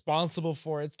is responsible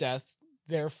for its death,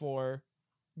 therefore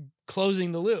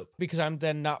closing the loop, because I'm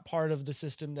then not part of the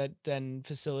system that then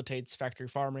facilitates factory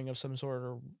farming of some sort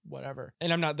or whatever.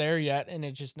 And I'm not there yet, and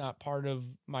it's just not part of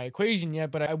my equation yet,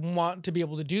 but I want to be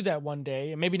able to do that one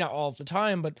day, and maybe not all of the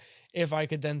time, but if I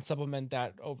could then supplement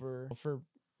that over for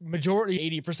majority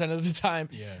 80% of the time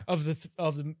of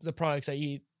the products I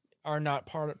eat are not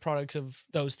products of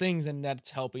those things, and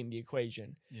that's helping the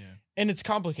equation. Yeah. And it's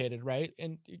complicated, right?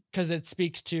 And because it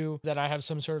speaks to that I have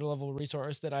some sort of level of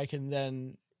resource that I can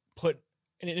then put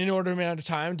in an inordinate amount of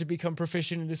time to become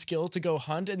proficient in a skill to go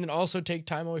hunt, and then also take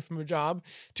time away from a job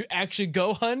to actually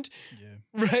go hunt.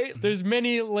 Yeah. Right? There's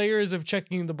many layers of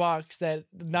checking the box that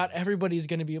not everybody's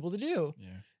going to be able to do. Yeah.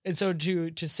 And so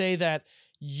to say that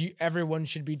everyone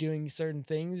should be doing certain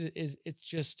things it's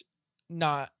just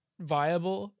not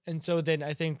viable. And so then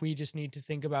I think we just need to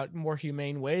think about more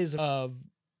humane ways of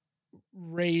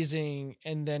raising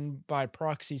and then by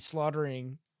proxy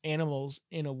slaughtering animals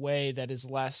in a way that is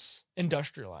less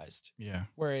industrialized. Yeah.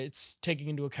 Where it's taking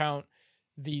into account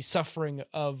the suffering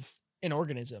of an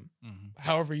organism,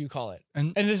 however you call it.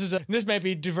 And this might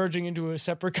be diverging into a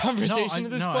separate conversation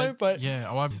at this point, but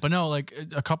yeah. But no, like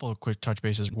a couple of quick touch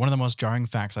bases. One of the most jarring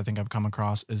facts I think I've come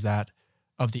across is that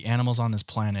of the animals on this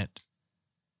planet,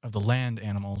 of the land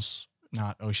animals,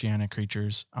 not oceanic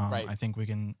creatures, right. I think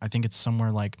it's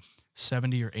somewhere like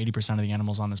 70 or 80% of the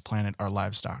animals on this planet are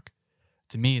livestock.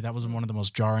 To me, that was one of the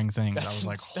most jarring things. I was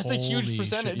like, that's a huge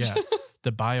percentage. Shit. Yeah.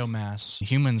 The biomass,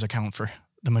 humans account for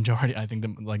the majority. I think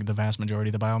the vast majority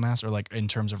of the biomass, or like in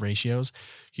terms of ratios,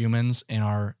 humans in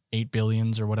our 8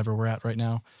 billions or whatever we're at right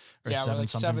now, or seven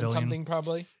billion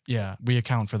probably. Yeah. We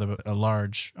account for a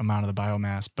large amount of the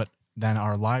biomass, but then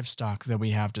our livestock that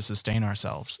we have to sustain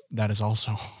ourselves, that is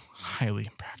also highly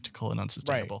impractical and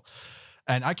unsustainable.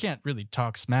 Right. And I can't really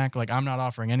talk smack. Like, I'm not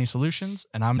offering any solutions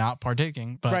and I'm not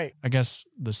partaking, but right. I guess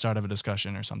the start of a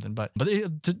discussion or something. But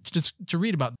to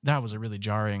read about that was a really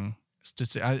jarring.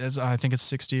 I think it's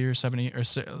 60 or 70 or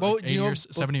 70 or 80% or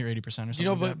something. Do you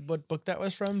know what book that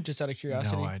was from? Just out of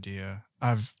curiosity. No idea.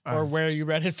 Or where you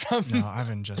read it from? No, I've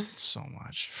ingested so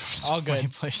much. So all good many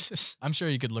places. I'm sure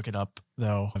you could look it up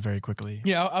though very quickly.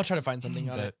 Yeah, I'll try to find something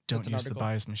on it. Don't use the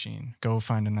bias machine. Go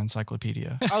find an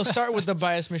encyclopedia. I'll start with the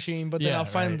bias machine, but then I'll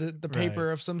find the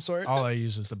paper of some sort. All I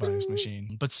use is the bias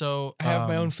machine. But so I have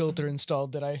my own filter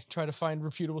installed that I try to find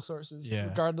reputable sources,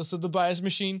 regardless of the bias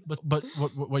machine. But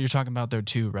what you're talking about there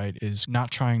too, right, is not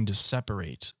trying to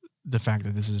separate the fact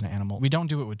that this is an animal. We don't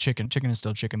do it with chicken. Chicken is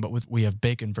still chicken, but we have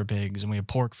bacon for pigs and we have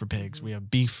pork for pigs. We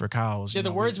have beef for cows. Yeah,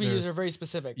 the words we use are very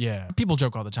specific. Yeah. People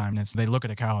joke all the time. They look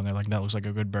at a cow and they're like, that looks like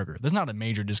a good burger. There's not a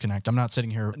major disconnect. I'm not sitting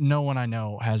here. No one I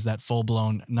know has that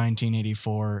full-blown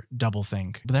 1984 double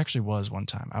think. But there actually was one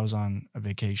time. I was on a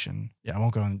vacation. Yeah, I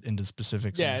won't go into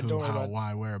specifics of who, how,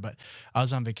 why, where, but I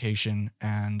was on vacation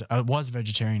and I was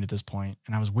vegetarian at this point,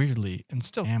 and I was weirdly, and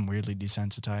still am weirdly,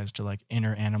 desensitized to like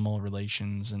inner animal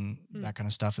relations and that kind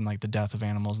of stuff, and like the death of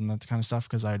animals and that kind of stuff,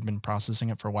 because I had been processing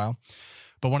it for a while.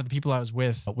 But one of the people I was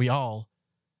with, we all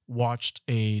watched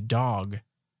a dog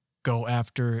go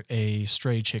after a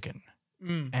stray chicken,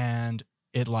 and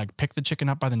it like picked the chicken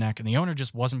up by the neck, and the owner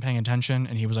just wasn't paying attention,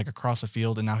 and he was like across a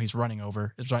field, and now he's running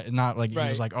over. It's right, not like he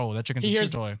was like, oh, that chicken's a chew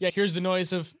toy. Yeah, here's the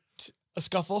noise of a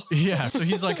scuffle. Yeah, so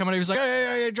he's like coming, he was like,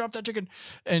 hey, drop that chicken,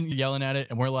 and yelling at it,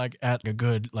 and we're like at a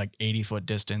good like 80-foot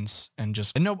distance, and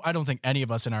no, I don't think any of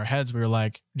us in our heads, we were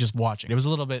like just watching. It was a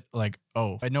little bit like,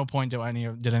 oh, at no point did any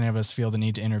of us feel the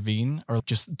need to intervene or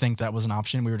just think that was an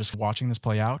option. We were just watching this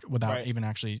play out without even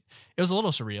actually. It was a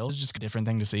little surreal. It was just a different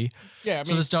thing to see. Yeah, I mean,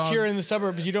 so this dog, here in the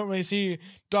suburbs, you don't really see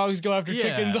dogs go after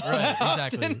chickens. Right,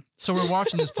 exactly. So we're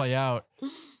watching this play out.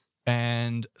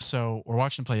 And so we're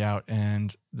watching it play out,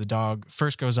 and the dog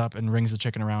first goes up and rings the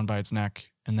chicken around by its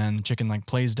neck, and then the chicken like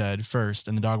plays dead first,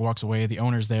 and the dog walks away. The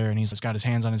owner's there, and he's got his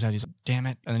hands on his head. He's like, damn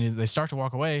it. And then they start to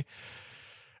walk away,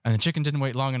 and the chicken didn't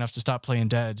wait long enough to stop playing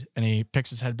dead, and he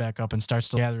picks his head back up and starts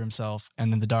to gather himself,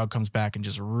 and then the dog comes back and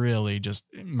just really just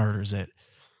murders it,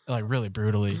 like really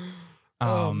brutally.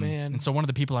 Oh, man. And so one of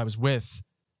the people I was with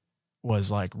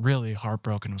was like really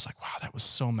heartbroken, was like, wow, that was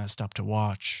so messed up to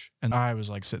watch. And I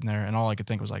was like sitting there, and all I could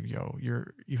think was like, yo,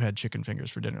 you had chicken fingers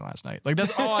for dinner last night. Like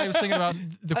that's all I was thinking about.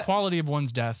 The quality of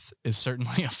one's death is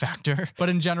certainly a factor, but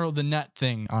in general, the net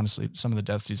thing, honestly, some of the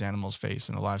deaths these animals face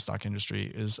in the livestock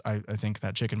industry is, I think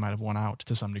that chicken might have won out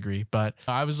to some degree, but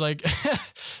I was like,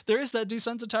 there is that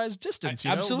desensitized distance.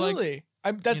 You know? Absolutely.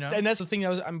 And that's the thing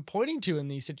I'm pointing to in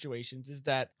these situations, is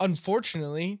that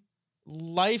unfortunately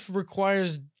life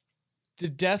requires the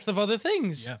death of other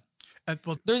things. Yeah.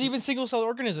 There's even single-cell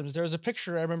organisms. There was a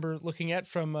picture I remember looking at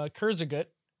from Kurzagut,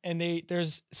 and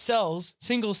there's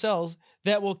single cells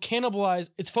that will cannibalize.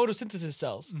 It's photosynthesis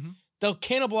cells. Mm-hmm. They'll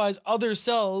cannibalize other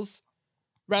cells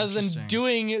rather than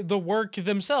doing the work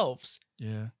themselves.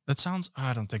 Yeah, that sounds.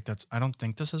 I don't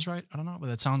think this is right. I don't know, but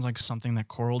that sounds like something that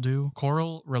coral do.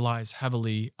 Coral relies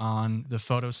heavily on the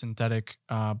photosynthetic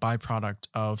byproduct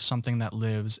of something that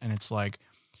lives, and it's like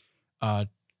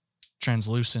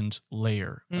translucent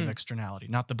layer of externality,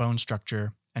 not the bone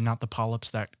structure and not the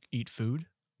polyps that eat food,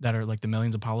 that are like the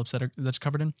millions of polyps that's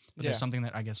covered in. But there's something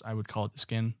that I guess I would call it the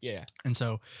skin. Yeah. And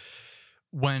so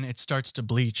when it starts to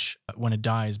bleach, when it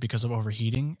dies because of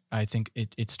overheating, I think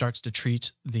it starts to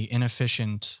treat the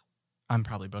inefficient, I'm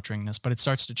probably butchering this, but it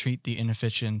starts to treat the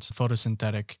inefficient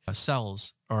photosynthetic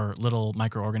cells or little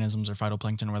microorganisms or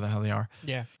phytoplankton, where the hell they are,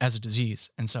 as a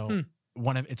disease. And so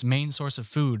one of its main source of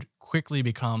food quickly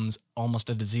becomes almost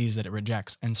a disease that it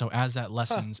rejects. And so as that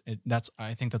lessens,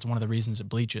 I think that's one of the reasons it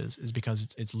bleaches, is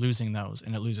because it's losing those,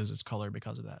 and it loses its color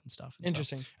because of that and stuff. And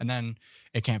interesting. And then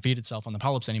it can't feed itself on the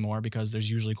polyps anymore, because there's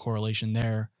usually correlation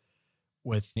there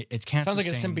with it can't. Sounds like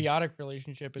a symbiotic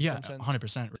relationship in some sense.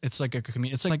 100%. It's like a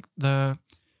community. It's like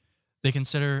they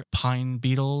consider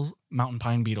mountain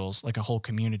pine beetles, like a whole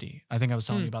community. I think I was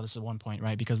telling you about this at one point,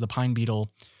 right? Because the pine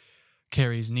beetle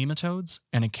carries nematodes,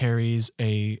 and it carries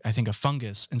I think a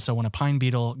fungus. And so when a pine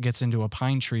beetle gets into a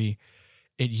pine tree,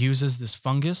 it uses this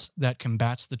fungus that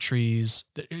combats the trees.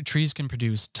 The trees can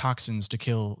produce toxins to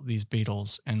kill these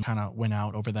beetles and kind of win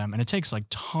out over them. And it takes like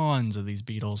tons of these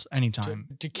beetles anytime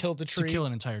to kill the tree, to kill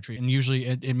an entire tree. And usually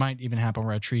it might even happen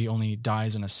where a tree only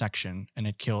dies in a section, and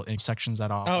it sections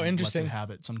that off. Oh, interesting. Lets it have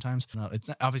it sometimes. No, it's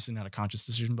obviously not a conscious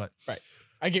decision, but right.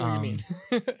 I get what you mean.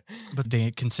 But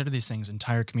they consider these things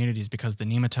entire communities, because the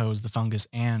nematodes, the fungus,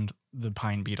 and the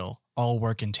pine beetle all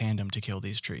work in tandem to kill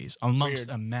these trees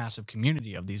amongst a massive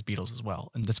community of these beetles as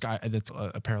well. And that's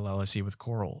a parallel I see with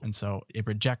coral. And so it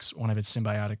rejects one of its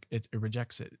symbiotic. It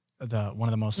rejects one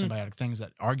of the most symbiotic things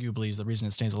that arguably is the reason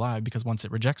it stays alive, because once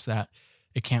it rejects that,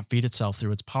 it can't feed itself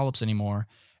through its polyps anymore.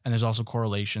 And there's also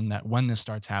correlation that when this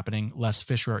starts happening, less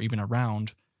fish are even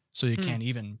around. So you can't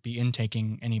even be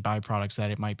intaking any byproducts that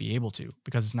it might be able to,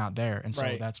 because it's not there. And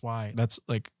so that's why that's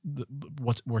like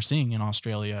what we're seeing in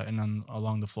Australia and then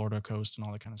along the Florida coast and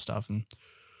all that kind of stuff. And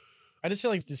I just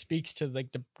feel like this speaks to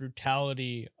like the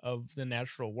brutality of the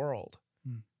natural world.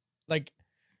 Like,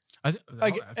 I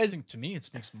think to me, it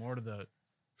speaks more to the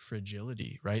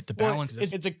fragility, right? The balance.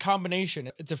 It's a combination.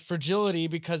 It's a fragility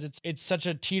because it's such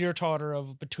a teeter-totter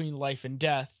of between life and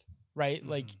death. right?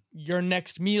 Like your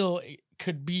next meal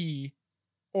could be,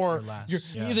 or Your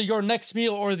last, yeah. either your next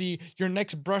meal or your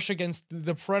next brush against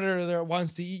the predator that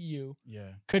wants to eat you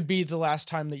could be the last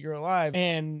time that you're alive.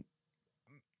 And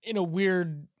in a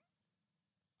weird,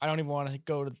 I don't even want to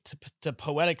go to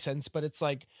poetic sense, but it's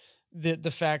like the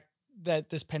fact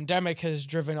that this pandemic has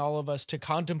driven all of us to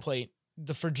contemplate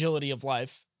the fragility of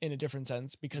life in a different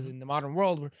sense, because in the modern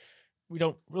world, we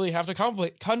don't really have to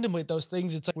contemplate those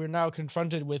things. It's like we're now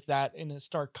confronted with that in a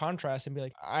stark contrast and be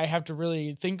like, I have to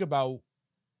really think about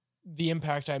the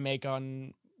impact I make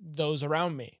on those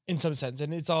around me in some sense.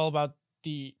 And it's all about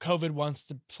the COVID wants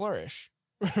to flourish.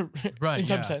 Right. In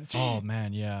some sense. Oh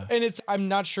man. Yeah. And I'm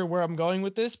not sure where I'm going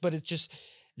with this, but it's just,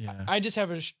 Yeah. I just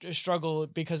have a struggle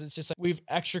because it's just like we've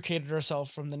extricated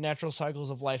ourselves from the natural cycles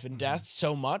of life and death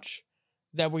so much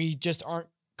that we just aren't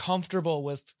comfortable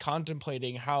with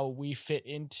contemplating how we fit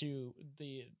into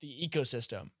the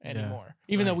ecosystem anymore,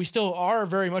 even though we still are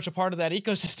very much a part of that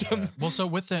ecosystem. Yeah. Well, so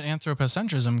with that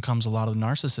anthropocentrism comes a lot of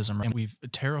narcissism, and we've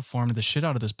terraformed the shit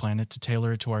out of this planet to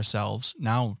tailor it to ourselves,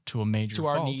 now to a major to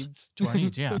fault. our needs. To our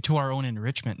needs, yeah. To our own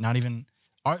enrichment, not even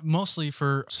mostly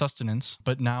for sustenance,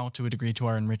 but now to a degree to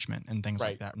our enrichment and things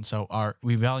like that. And so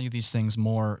we value these things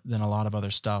more than a lot of other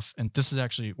stuff. And this is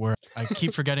actually where I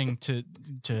keep forgetting to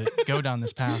go down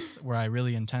this path where I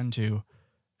really intend to,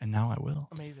 and now I will.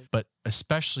 Amazing. But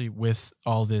especially with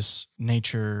all this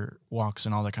nature walks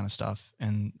and all that kind of stuff.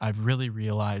 And I've really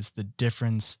realized the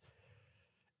difference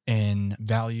in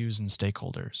values and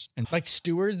stakeholders, and like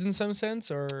stewards in some sense,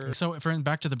 or so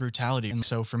back to the brutality. And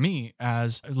so for me,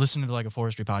 as listening to like a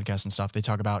forestry podcast and stuff, they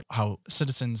talk about how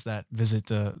citizens that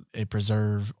visit a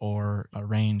preserve or a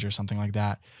range or something like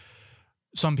that,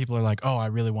 some people are like, oh, I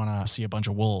really want to see a bunch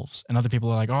of wolves, and other people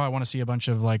are like, oh, I want to see a bunch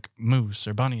of like moose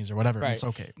or bunnies or whatever. It's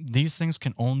okay. These things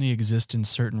can only exist in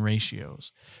certain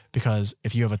ratios, because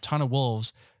if you have a ton of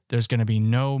wolves, there's going to be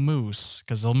no moose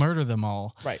because they'll murder them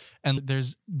all. Right. And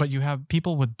but you have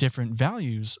people with different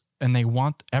values, and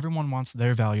everyone wants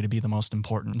their value to be the most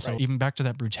important. And so even back to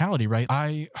that brutality, right?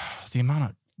 The amount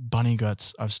of bunny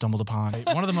guts I've stumbled upon,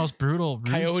 one of the most brutal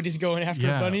coyotes going after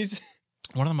bunnies.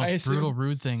 One of the most brutal,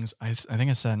 rude things. I think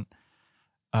I sent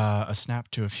a snap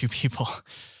to a few people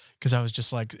because I was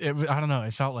just like, I don't know.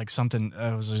 It felt like something.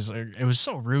 It was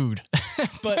so rude.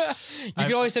 But you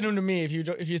can always send them to me if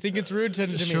you think it's rude.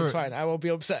 Send it to me. It's fine. I won't be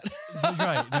upset.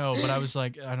 Right? No, but I was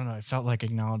like, I don't know. It felt like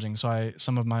acknowledging. So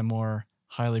some of my more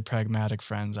highly pragmatic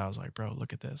friends, I was like, bro,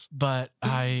 look at this. But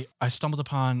I stumbled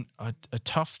upon a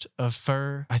tuft of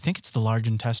fur. I think it's the large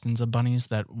intestines of bunnies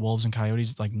that wolves and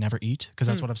coyotes like never eat, because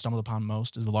that's what I've stumbled upon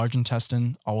most, is the large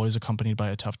intestine always accompanied by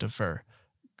a tuft of fur.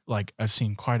 Like I've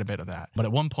seen quite a bit of that. But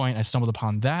at one point I stumbled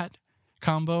upon that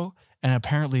combo, and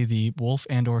apparently the wolf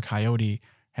and or coyote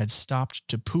had stopped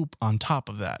to poop on top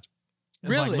of that.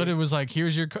 And really? Like literally was like,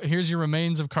 here's your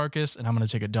remains of carcass, and I'm going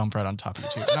to take a dump right on top of you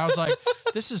too. And I was like,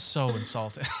 this is so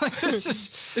insulting.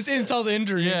 It's insult to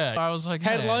injury. Yeah. I was like,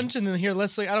 had lunch and then here,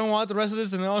 let's like, I don't want the rest of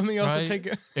this. And let me also take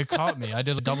it. It caught me. I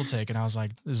did a double take and I was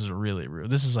like, this is really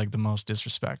rude. This is like the most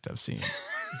disrespect I've seen.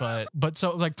 But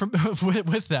so like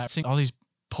with that, seeing all these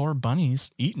poor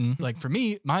bunnies eaten, like for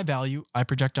me, my value I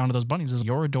project onto those bunnies is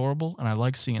you're adorable and I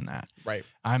like seeing that. Right.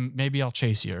 Maybe I'll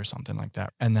chase you or something like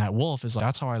that. And that wolf is like,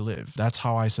 that's how I live. That's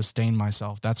how I sustain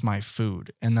myself. That's my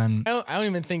food. And then I don't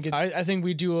even think I think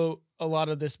we do a lot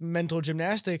of this mental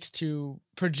gymnastics to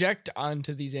project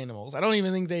onto these animals. I don't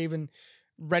even think they even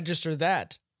register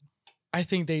that. I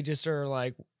think they just are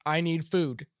like, I need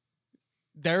food.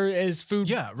 There is food,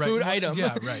 food item.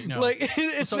 Yeah, right. No. Like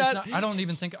it's not,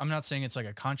 I'm not saying it's like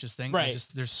a conscious thing. Right.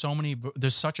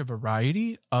 There's such a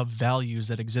variety of values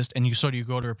that exist. And you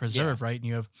go to a preserve, right? And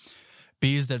you have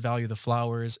bees that value the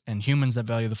flowers and humans that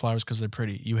value the flowers because they're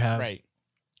pretty. You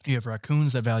have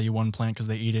raccoons that value one plant because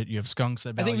they eat it. You have skunks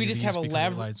that value I think we just have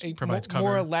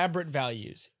more elaborate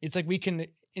values. It's like we can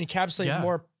encapsulate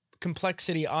more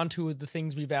complexity onto the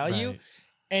things we value. Right.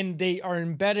 And they are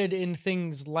embedded in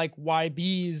things like why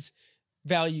bees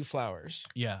value flowers.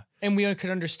 Yeah. And we could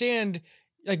understand,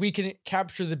 like we can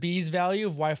capture the bees' value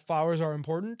of why flowers are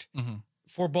important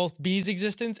for both bees'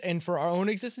 existence and for our own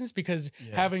existence, because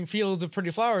having fields of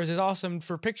pretty flowers is awesome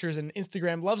for pictures and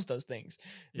Instagram loves those things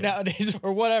nowadays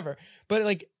or whatever. But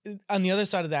like on the other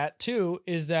side of that too,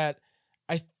 is that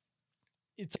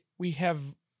we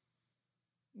haven't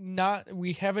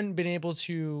been able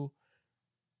to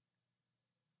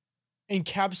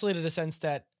encapsulated a sense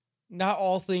that not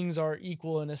all things are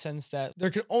equal, in a sense that there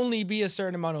can only be a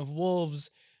certain amount of wolves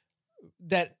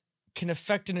that can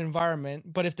affect an environment,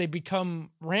 but if they become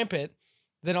rampant,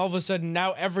 then all of a sudden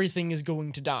now everything is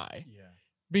going to die. Yeah.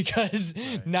 because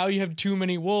now you have too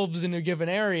many wolves in a given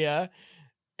area.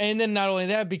 And then not only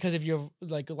that, because if you have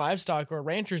like livestock or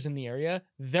ranchers in the area,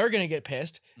 they're going to get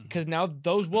pissed because now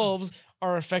those wolves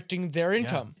are affecting their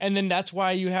income. And then that's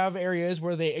why you have areas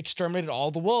where they exterminated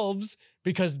all the wolves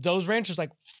because those ranchers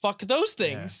like, fuck those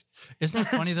things. Isn't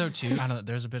that funny though too? I don't know.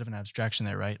 There's a bit of an abstraction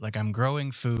there, right? Like I'm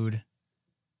growing food.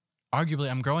 Arguably,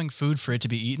 I'm growing food for it to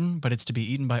be eaten, but it's to be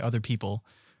eaten by other people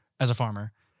as a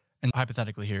farmer. And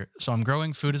hypothetically here. So I'm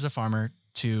growing food as a farmer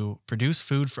to produce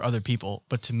food for other people.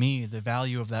 But to me, the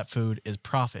value of that food is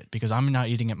profit because I'm not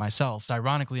eating it myself.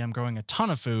 Ironically, I'm growing a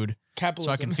ton of food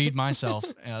so I can feed myself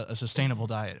a sustainable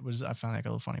diet, which I found like a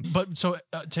little funny. But so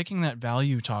taking that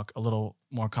value talk a little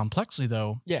more complexly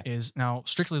though, is now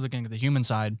strictly looking at the human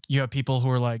side. You have people who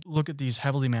are like, look at these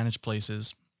heavily managed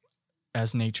places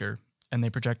as nature and they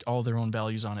project all their own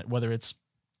values on it, whether it's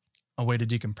a way to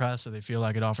decompress or they feel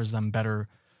like it offers them better,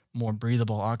 more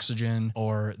breathable oxygen,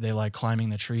 or they like climbing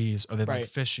the trees, or they like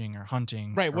fishing or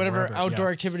hunting. Right, whatever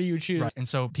outdoor activity you choose. Right. And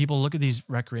so people look at these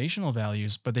recreational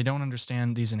values, but they don't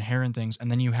understand these inherent things. And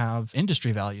then you have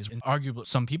industry values. And arguably,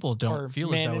 some people don't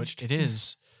feel as though it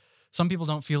is. Some people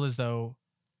don't feel as though,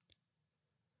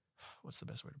 what's the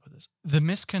best way to put this? The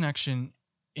misconnection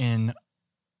in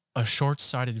a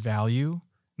short-sighted value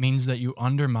means that you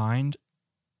undermined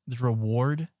the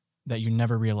reward that you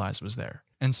never realized was there.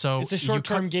 And so it's a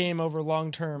short-term game over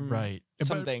long-term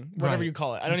something, whatever you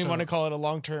call it. I don't even want to call it a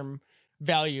long-term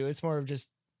value. It's more of just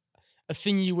a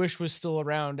thing you wish was still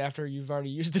around after you've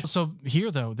already used it. So here,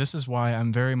 though, this is why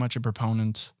I'm very much a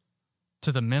proponent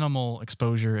to the minimal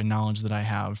exposure and knowledge that I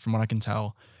have. From what I can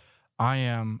tell, I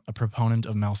am a proponent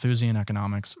of Malthusian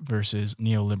economics versus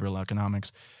neoliberal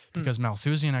economics because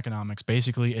Malthusian economics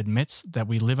basically admits that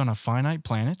we live on a finite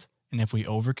planet. And if we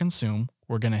overconsume,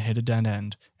 we're going to hit a dead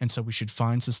end. And so we should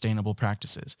find sustainable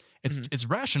practices. It's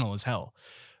rational as hell.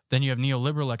 Then you have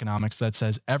neoliberal economics that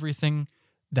says everything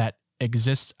that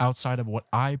exists outside of what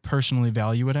I personally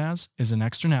value it as is an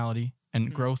externality,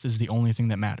 and growth is the only thing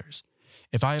that matters.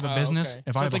 If I have a business,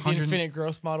 if I have like the infinite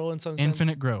growth model in some sense.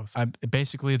 Infinite growth.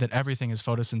 Basically that everything is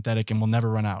photosynthetic and will never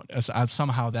run out. As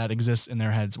somehow that exists in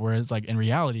their heads. Whereas like in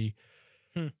reality,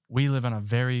 we live on a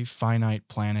very finite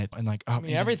planet, and like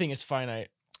everything is finite.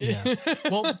 Yeah.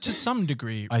 Well, to some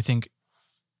degree, I think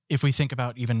if we think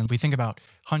about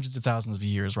hundreds of thousands of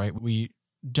years, right? We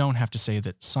don't have to say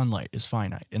that sunlight is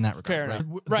finite in that regard. Fair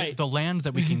enough. Right. The land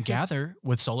that we can gather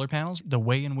with solar panels, the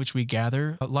way in which we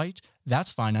gather light,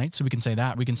 that's finite. So we can say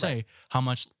that. We can say how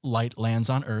much light lands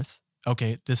on Earth.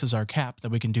 Okay, this is our cap that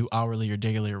we can do hourly or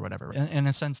daily or whatever. In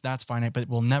a sense, that's finite, but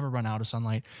we'll never run out of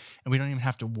sunlight. And we don't even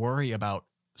have to worry about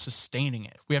sustaining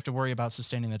it. We have to worry about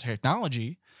sustaining the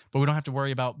technology, but we don't have to worry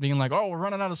about being like, oh, we're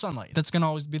running out of sunlight. That's going to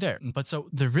always be there. But so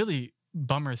the really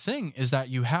bummer thing is that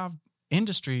you have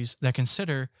industries that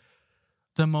consider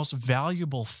the most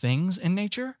valuable things in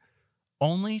nature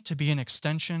only to be an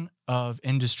extension of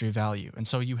industry value. And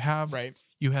so you have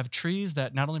trees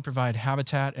that not only provide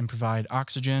habitat and provide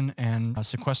oxygen and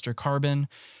sequester carbon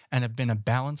and have been a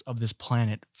balance of this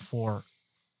planet for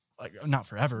like not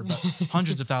forever, but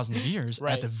hundreds of thousands of years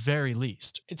at the very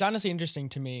least. It's honestly interesting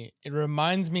to me. It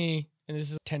reminds me, and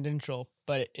this is tangential,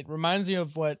 but it reminds me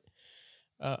of what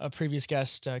a previous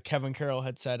guest, Kevin Carroll,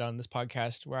 had said on this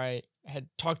podcast, where I had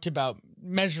talked about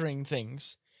measuring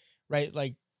things, right?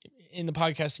 Like in the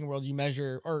podcasting world, you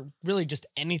measure, or really just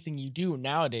anything you do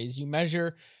nowadays, you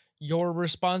measure your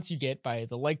response you get by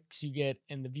the likes you get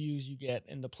and the views you get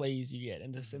and the plays you get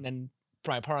and this, and then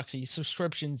by proxy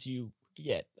subscriptions you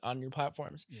get on your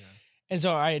platforms. Yeah. And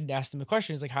so I had asked him the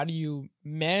question, is like, how do you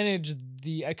manage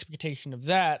the expectation of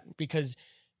that? Because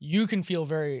you can feel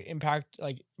very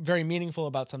very meaningful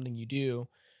about something you do,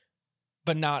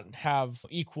 but not have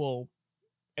equal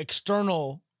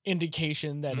external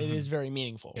indication that it is very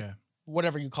meaningful,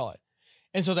 whatever you call it.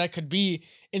 And so that could be,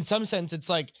 in some sense, it's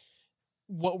like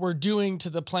what we're doing to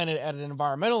the planet at an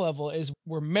environmental level is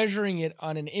we're measuring it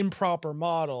on an improper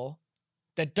model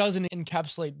that doesn't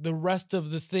encapsulate the rest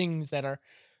of the things that are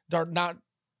not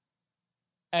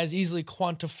as easily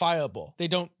quantifiable. They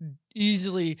don't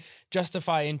easily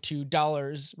justify into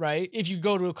dollars, right? If you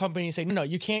go to a company and say, no,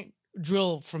 you can't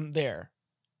drill from there.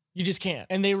 You just can't.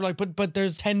 And they were like, but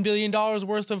there's $10 billion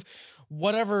worth of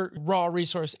whatever raw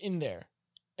resource in there.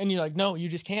 And you're like, no, you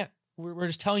just can't. We're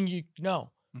just telling you,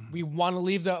 no, we want to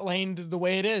leave that lane the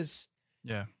way it is.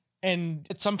 Yeah. And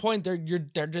at some point they're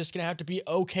just going to have to be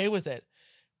okay with it.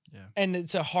 Yeah. And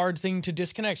it's a hard thing to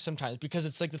disconnect sometimes because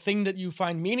it's like the thing that you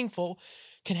find meaningful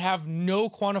can have no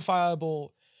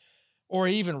quantifiable or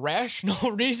even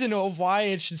rational reason of why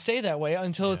it should stay that way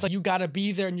until it's like you got to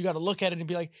be there and you got to look at it and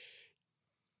be like,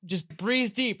 just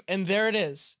breathe deep, and there it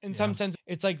is. In some sense,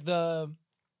 it's like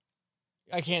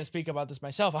I can't speak about this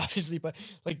myself, obviously, but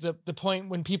like the point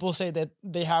when people say that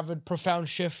they have a profound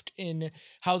shift in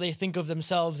how they think of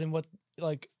themselves and what,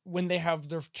 like, when they have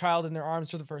their child in their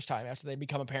arms for the first time after they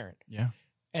become a parent. Yeah.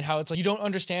 And how it's like you don't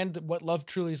understand what love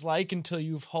truly is like until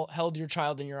you've held your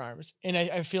child in your arms. And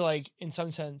I feel like in some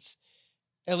sense,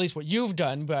 at least what you've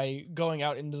done by going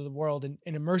out into the world and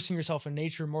immersing yourself in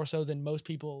nature more so than most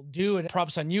people do. And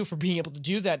props on you for being able to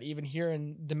do that even here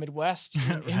in the Midwest,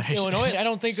 in Illinois. I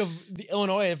don't think of the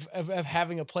Illinois of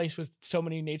having a place with so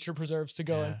many nature preserves to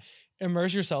go and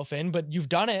immerse yourself in, but you've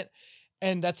done it.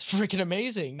 And that's freaking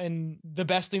amazing. And the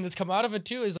best thing that's come out of it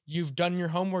too is you've done your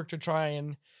homework to try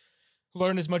and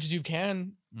learn as much as you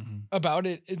can about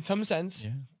it in some sense.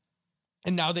 Yeah.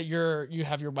 And now that you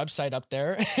have your website up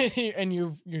there and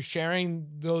you're sharing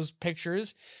those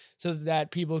pictures so that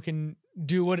people can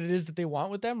do what it is that they want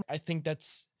with them, I think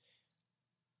that's,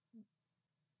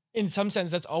 in some sense,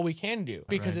 that's all we can do,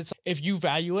 because it's, if you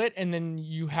value it and then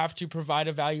you have to provide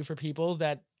a value for people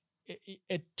that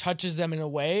it touches them in a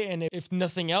way. And if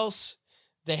nothing else,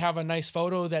 they have a nice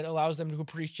photo that allows them to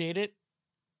appreciate it,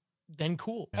 then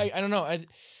cool. I don't know.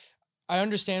 I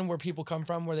understand where people come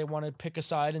from, where they want to pick a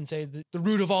side and say the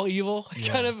root of all evil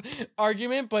kind of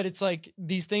argument. But it's like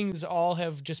these things all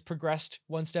have just progressed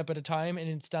one step at a time. And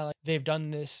it's not like they've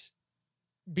done this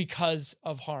because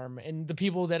of harm. And the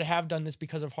people that have done this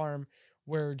because of harm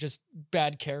were just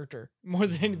bad character more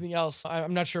than anything else.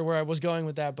 I'm not sure where I was going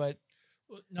with that, but.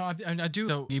 No, I do,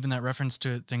 though, even that reference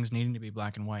to things needing to be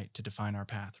black and white to define our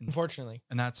path. Unfortunately.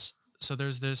 And that's, so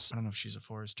there's this, I don't know if she's a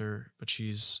forester, but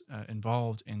she's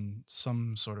involved in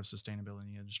some sort of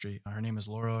sustainability industry. Her name is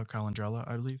Laura Calandrella,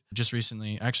 I believe. Just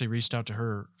recently, I actually reached out to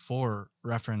her for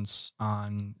reference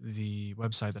on the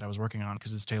website that I was working on,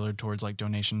 because it's tailored towards like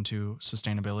donation to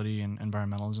sustainability and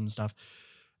environmentalism and stuff.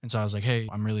 And so I was like, hey,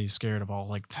 I'm really scared of all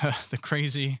like the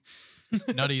crazy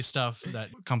nutty stuff that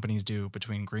companies do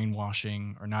between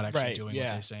greenwashing or not actually doing what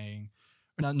they're saying,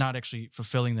 or not actually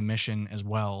fulfilling the mission as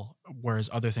well, whereas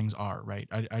other things are, right?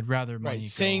 I'd rather money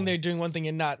saying they're doing one thing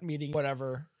and not meeting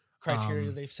whatever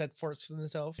criteria they've set forth for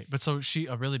themselves. But so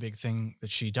a really big thing that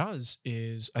she does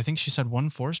is, I think she said one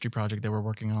forestry project they were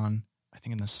working on, I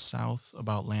think in the South,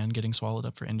 about land getting swallowed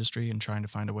up for industry and trying to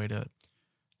find a way to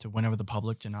win over the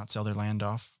public to not sell their land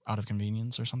off out of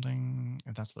convenience or something,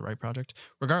 if that's the right project.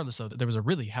 Regardless, though, there was a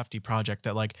really hefty project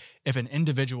that, like, if an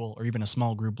individual or even a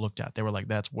small group looked at, they were like,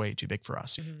 that's way too big for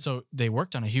us. So they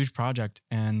worked on a huge project.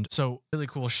 And so really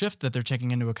cool shift that they're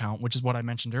taking into account, which is what I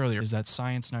mentioned earlier, is that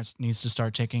science needs to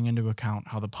start taking into account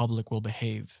how the public will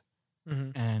behave.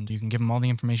 And you can give them all the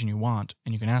information you want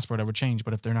and you can ask for whatever change.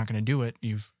 But if they're not going to do it,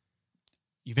 you've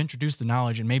introduced the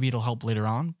knowledge and maybe it'll help later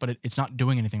on, but it's not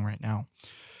doing anything right now.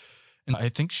 And I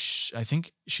think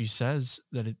she says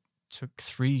that it took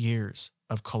 3 years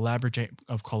of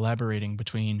collaborating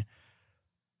between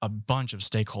a bunch of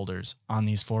stakeholders on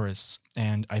these forests,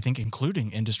 and I think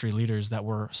including industry leaders that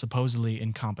were supposedly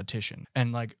in competition,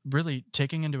 and like really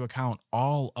taking into account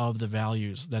all of the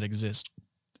values that exist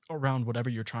around whatever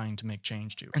you're trying to make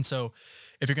change to. And so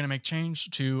if you're going to make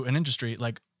change to an industry,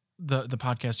 like the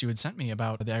podcast you had sent me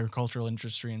about the agricultural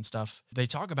industry and stuff, they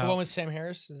talk about... The one with Sam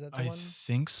Harris? Is that the one? I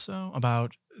think so.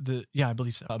 About I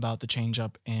believe so. About the change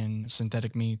up in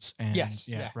synthetic meats. And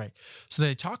right. So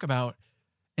they talk about,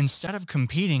 instead of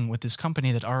competing with this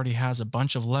company that already has a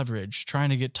bunch of leverage, trying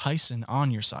to get Tyson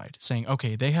on your side, saying,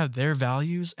 okay, they have their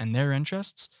values and their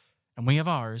interests and we have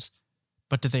ours,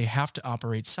 but do they have to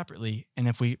operate separately? And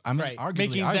if arguably,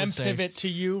 making them pivot to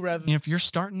you rather than... If you're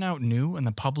starting out new and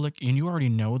the public, and you already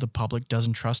know the public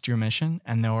doesn't trust your mission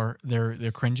and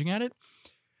they're cringing at it,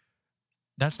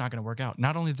 that's not going to work out.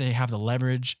 Not only do they have the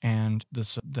leverage and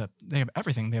they have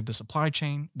everything. They have the supply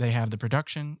chain, they have the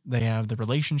production, they have the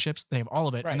relationships, they have all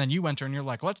of it. And then you enter and you're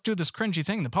like, let's do this cringy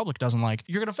thing the public doesn't like.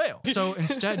 You're going to fail. So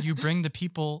instead you bring the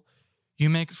people, you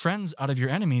make friends out of your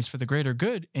enemies for the greater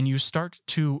good, and you start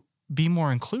to be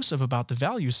more inclusive about the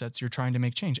value sets you're trying to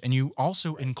make change. And you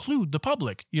also include the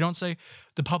public. You don't say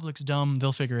the public's dumb,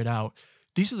 they'll figure it out.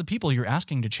 These are the people you're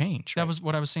asking to change. That was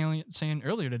what I was saying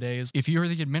earlier today, is if you're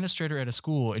the administrator at a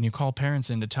school and you call parents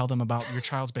in to tell them about your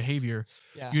child's behavior,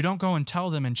 you don't go and tell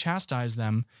them and chastise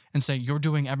them and say, you're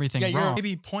doing everything wrong.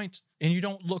 Maybe point, and you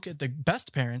don't look at the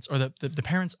best parents or the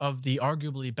parents of the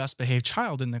arguably best behaved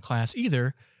child in the class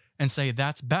either and say,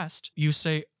 that's best. You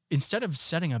say, instead of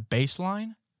setting a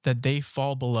baseline that they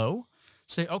fall below,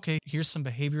 say, okay, here's some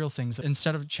behavioral things that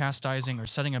instead of chastising or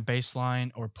setting a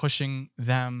baseline or pushing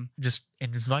them, just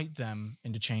invite them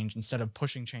into change instead of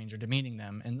pushing change or demeaning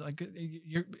them. And like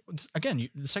you're again,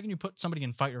 the second you put somebody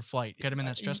in fight or flight, get them in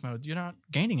that stress mode, you're not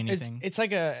gaining anything. It's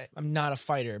like I'm not a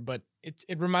fighter, but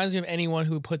it reminds me of anyone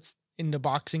who puts into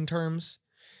boxing terms.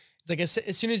 It's like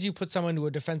as soon as you put someone to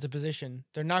a defensive position,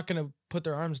 they're not going to put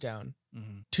their arms down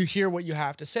to hear what you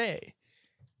have to say.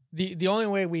 The only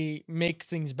way we make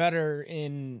things better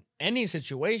in any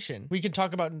situation, we can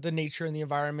talk about the nature and the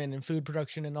environment and food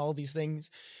production and all these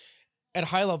things at a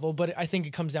high level, but I think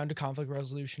it comes down to conflict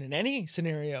resolution in any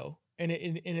scenario. And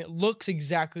it looks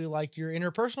exactly like your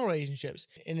interpersonal relationships.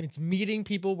 And it's meeting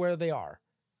people where they are.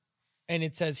 And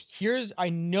it says, I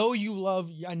know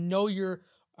you're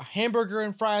a hamburger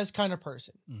and fries kind of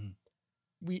person.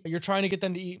 You're trying to get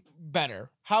them to eat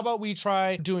better. How about we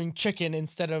try doing chicken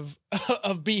instead of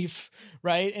beef,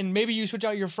 right? And maybe you switch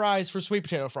out your fries for sweet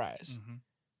potato fries.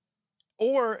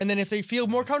 And then if they feel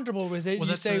more comfortable with it,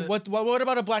 you say, what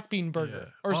about a black bean burger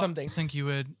or something?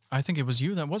 I think it was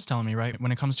you that was telling me, right?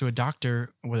 When it comes to a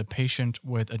doctor with a patient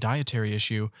with a dietary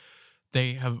issue,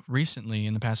 they have recently,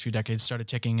 in the past few decades, started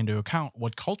taking into account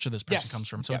what culture this person comes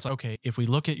from. So it's like, okay, if we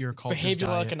look at your culture's behavioral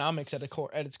diet economics at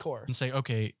its core, and say,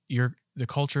 okay, the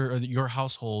culture or your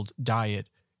household diet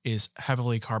is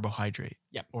heavily carbohydrate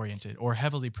oriented or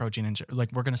heavily protein,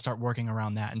 like we're going to start working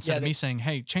around that instead of me saying,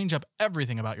 hey, change up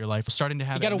everything about your life. Starting to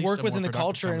have you got to work within the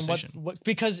culture and what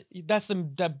because that's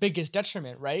the biggest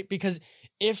detriment, right? Because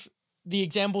if the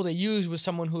example they use was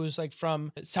someone who's like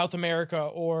from South America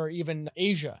or even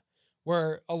Asia,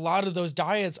 where a lot of those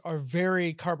diets are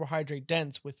very carbohydrate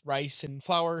dense with rice and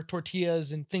flour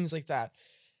tortillas and things like that.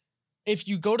 If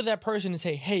you go to that person and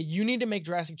say, hey, you need to make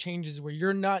drastic changes where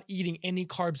you're not eating any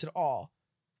carbs at all.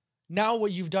 Now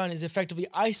what you've done is effectively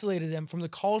isolated them from the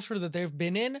culture that they've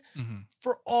been in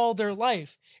for all their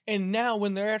life. And now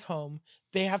when they're at home,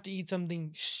 they have to eat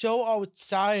something so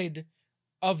outside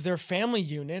of their family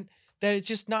unit that it's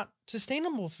just not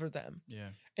sustainable for them. Yeah.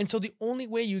 And so the only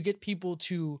way you get people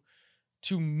to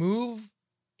move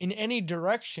in any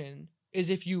direction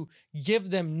is if you give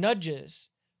them nudges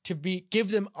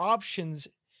give them options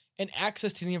and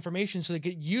access to the information so they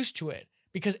get used to it.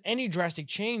 Because any drastic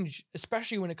change,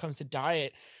 especially when it comes to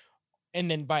diet and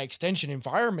then by extension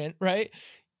environment, right?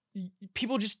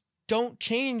 People just don't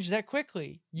change that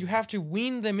quickly. You have to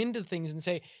wean them into things and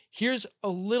say, here's a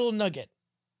little nugget.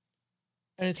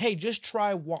 And it's, hey, just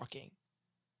try walking.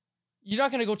 You're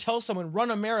not going to go tell someone,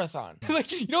 run a marathon.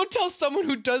 Like, you don't tell someone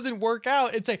who doesn't work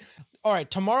out and say, all right,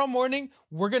 tomorrow morning,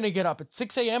 we're going to get up at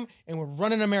 6 a.m. and we're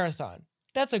running a marathon.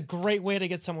 That's a great way to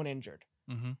get someone injured.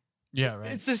 Yeah,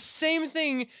 right. It's the same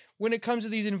thing when it comes to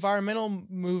these environmental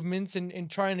movements and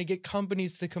trying to get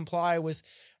companies to comply with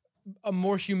a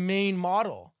more humane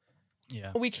model.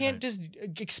 Yeah. We can't just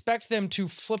expect them to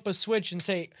flip a switch and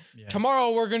say,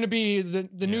 tomorrow we're going to be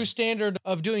the new standard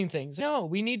of doing things. No,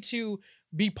 we need to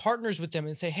be partners with them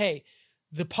and say, hey,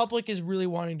 the public is really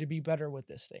wanting to be better with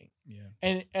this thing. Yeah.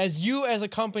 And as a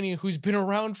company who's been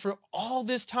around for all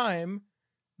this time,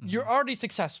 you're already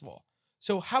successful.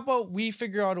 So how about we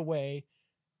figure out a way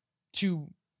to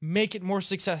make it more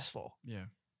successful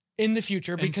in the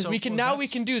future? Because we can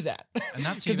do that. And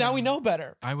that's because now we know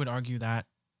better. I would argue that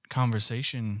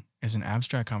conversation is an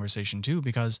abstract conversation too,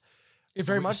 because it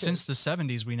very much since the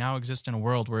 70s, we now exist in a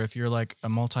world where if you're like a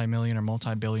multi-million or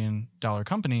multi-billion-dollar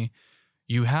company,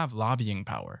 you have lobbying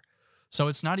power. So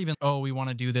it's not even, oh, we want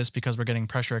to do this because we're getting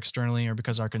pressure externally or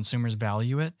because our consumers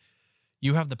value it.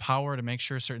 You have the power to make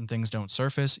sure certain things don't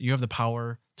surface. You have the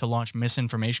power to launch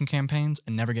misinformation campaigns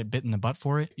and never get bit in the butt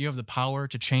for it. You have the power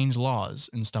to change laws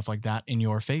and stuff like that in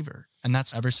your favor. And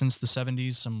that's ever since the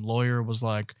 70s, some lawyer was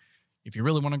like, if you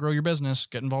really want to grow your business,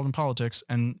 get involved in politics.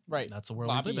 And that's the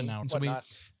world we live in now. And so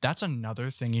that's another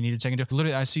thing you need to take into.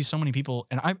 Literally, I see so many people,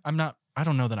 and I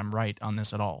don't know that I'm right on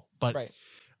this at all, but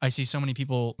I see so many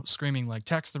people screaming like,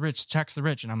 tax the rich, tax the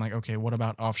rich. And I'm like, okay, what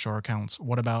about offshore accounts?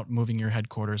 What about moving your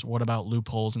headquarters? What about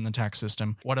loopholes in the tax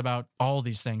system? What about all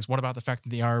these things? What about the fact that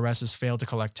the IRS has failed to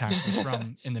collect taxes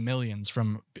from in the millions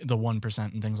from the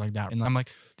 1% and things like that? And I'm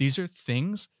like, these are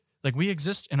things like we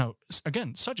exist in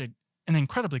such an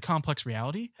incredibly complex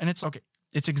reality. And it's okay.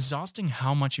 It's exhausting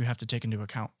how much you have to take into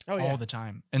account all the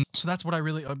time. And so that's what I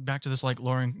really, back to this, like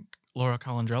Laura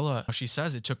Colandrella, she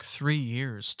says it took 3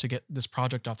 years to get this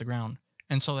project off the ground.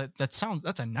 And so that's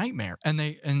a nightmare. And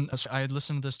I had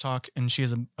listened to this talk, and she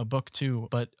has a book too,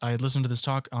 but I had listened to this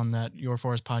talk on that Your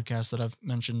Forest podcast that I've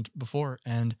mentioned before.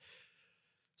 And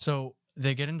so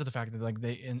they get into the fact that like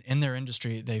they in their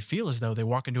industry, they feel as though they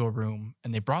walk into a room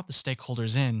and they brought the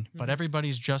stakeholders in, but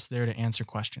everybody's just there to answer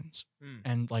questions.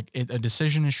 And like a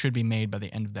decision should be made by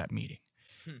the end of that meeting.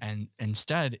 And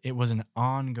instead, it was an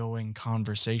ongoing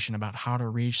conversation about how to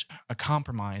reach a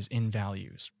compromise in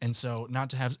values. And so not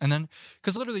to have, and then,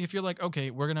 because literally if you're like, okay,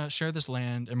 we're going to share this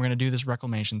land and we're going to do this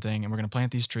reclamation thing and we're going to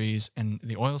plant these trees and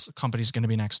the oil company is going to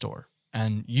be next door.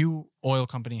 And you, oil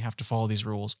company, have to follow these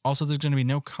rules. Also, there's going to be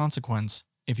no consequence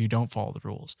if you don't follow the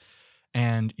rules.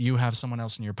 And you have someone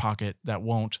else in your pocket that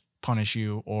won't punish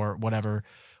you or whatever,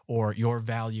 or your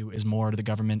value is more to the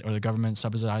government, or the government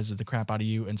subsidizes the crap out of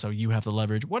you, and so you have the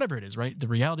leverage, whatever it is, right? The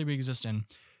reality we exist in,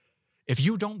 if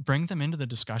you don't bring them into the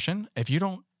discussion, if you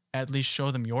don't at least show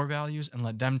them your values and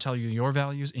let them tell you your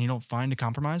values, and you don't find a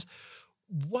compromise,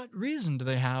 what reason do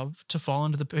they have to fall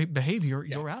into the behavior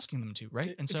you're asking them to,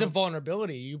 right? And it's a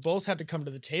vulnerability. You both have to come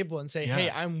to the table and say,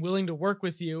 hey, I'm willing to work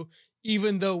with you,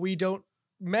 even though we don't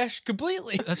mesh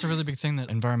completely. That's a really big thing that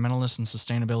environmentalists and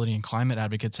sustainability and climate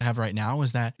advocates have right now,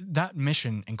 is that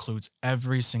mission includes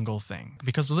every single thing,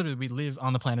 because literally we live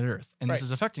on the planet Earth and this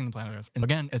is affecting the planet Earth. And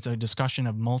again, it's a discussion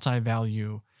of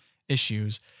multi-value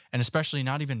issues, and especially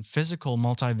not even physical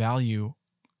multi-value,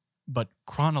 but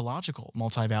chronological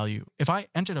multi-value. If I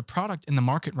entered a product in the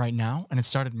market right now and it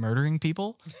started murdering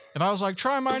people, if I was like,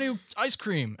 try my new ice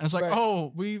cream, and it's like,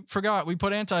 oh, we forgot, we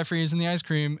put antifreeze in the ice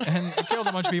cream and it killed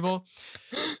a bunch of people,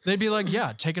 they'd be like,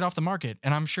 yeah, take it off the market.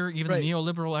 And I'm sure even the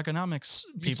neoliberal economics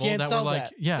people that were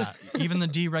like, even the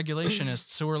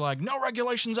deregulationists who were like, no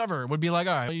regulations ever, would be like,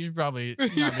 all right, you should probably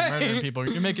not be murdering people.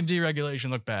 You're making deregulation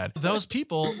look bad. Those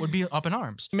people would be up in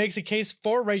arms. Makes a case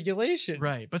for regulation.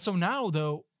 Right. But so now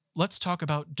though, let's talk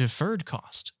about deferred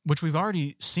cost, which we've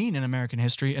already seen in American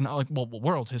history and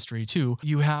world history too.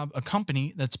 You have a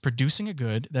company that's producing a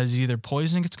good that is either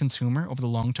poisoning its consumer over the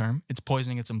long term, it's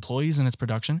poisoning its employees in its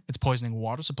production, it's poisoning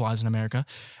water supplies in America.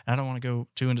 And I don't want to go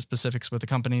too into specifics with the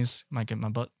companies, might get my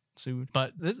butt sued,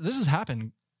 but this has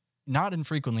happened not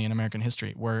infrequently in American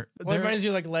history, where it reminds you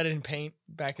of like lead and paint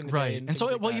back in the day. And so,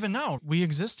 even now, we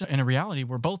exist in a reality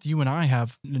where both you and I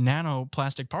have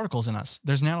nanoplastic particles in us.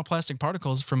 There's nanoplastic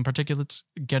particles from particulates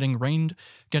getting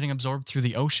absorbed through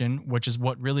the ocean, which is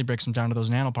what really breaks them down to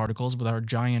those nanoparticles with our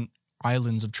giant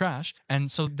islands of trash.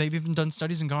 And so they've even done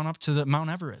studies and gone up to the Mount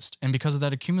Everest. And because of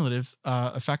that accumulative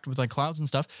effect with like clouds and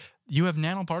stuff, you have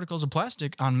nanoparticles of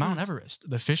plastic on Mount Everest.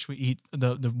 The fish we eat,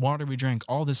 the water we drink,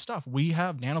 all this stuff. We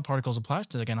have nanoparticles of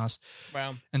plastic in us.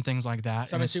 Wow. And things like that.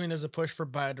 So I'm assuming there's a push for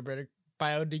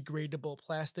biodegradable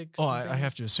plastics. Oh, I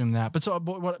have to assume that. But so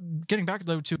getting back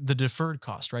though to the deferred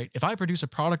cost, right? If I produce a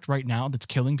product right now that's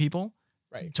killing people,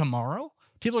 tomorrow,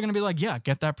 people are going to be like, yeah,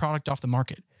 get that product off the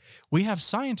market. We have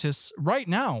scientists right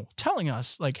now telling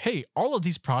us like, hey, all of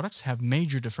these products have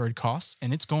major deferred costs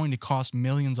and it's going to cost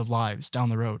millions of lives down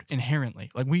the road inherently.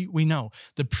 Like we know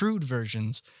the crude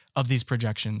versions of these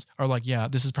projections are like, yeah,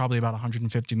 this is probably about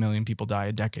 150 million people die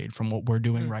a decade from what we're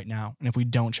doing right now. And if we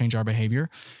don't change our behavior,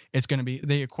 it's going to be,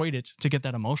 they equate it to get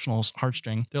that emotional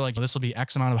heartstring. They're like, this will be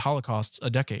X amount of Holocausts a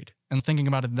decade. And thinking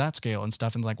about it that scale and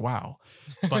stuff and like, wow.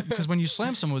 But because when you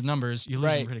slam someone with numbers, you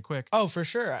lose them pretty quick. Oh, for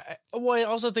sure. I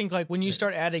also think like when you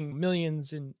start adding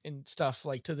millions and stuff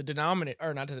like to the denominator,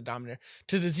 or not to the denominator,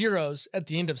 to the zeros at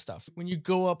the end of stuff, when you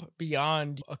go up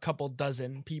beyond a couple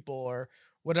dozen people or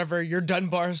whatever your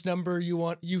Dunbar's number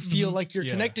you feel like you're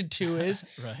connected to is,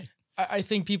 I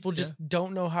think people just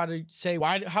don't know how to say,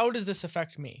 how does this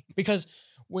affect me? Because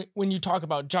when you talk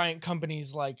about giant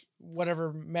companies like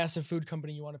whatever massive food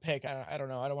company you want to pick, I don't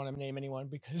know. I don't want to name anyone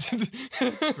because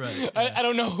I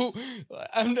don't know who.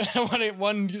 I don't want to,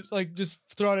 one, like just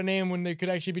throw out a name when they could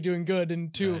actually be doing good,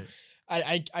 and two,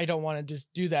 I don't want to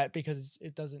just do that because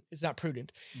it's not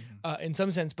prudent in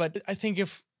some sense. But I think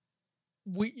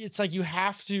it's like you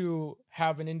have to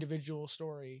have an individual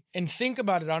story and think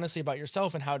about it honestly about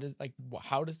yourself and how does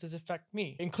this affect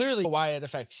me, and clearly why it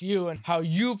affects you and how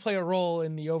you play a role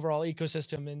in the overall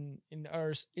ecosystem and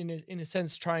in a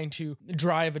sense trying to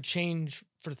drive a change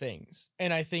for things.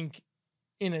 And I think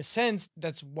in a sense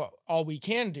that's all we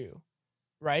can do,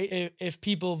 right? If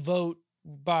people vote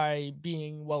by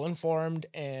being well informed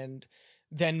and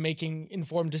then making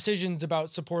informed decisions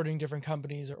about supporting different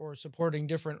companies or supporting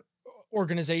different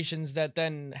organizations that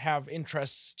then have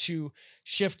interests to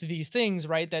shift these things,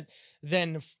 right? That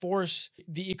then force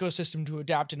the ecosystem to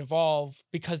adapt and evolve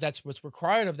because that's what's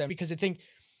required of them. Because I think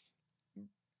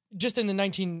just in the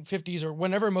 1950s or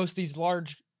whenever most of these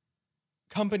large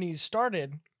companies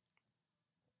started,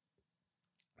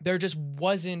 there just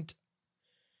wasn't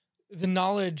the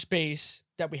knowledge base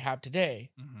that we have today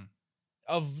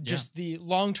of just the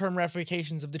long-term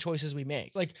ramifications of the choices we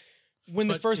make. Like, when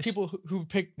the But first it's- people who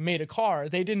made a car,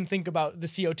 they didn't think about the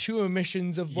CO2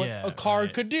 emissions of what a car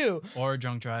could do. Or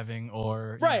drunk driving,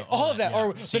 or Right, all of that, yeah.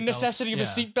 or the necessity of a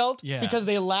seatbelt, Yeah. because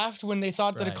they laughed when they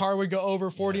thought that a Right. car would go over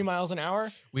 40 Yeah. miles an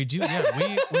hour. We do,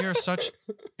 yeah. We are such.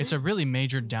 It's a really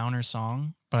major downer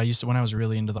song, but when I was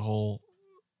really into the whole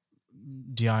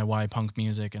DIY punk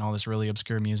music and all this really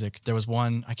obscure music, there was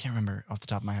one, I can't remember off the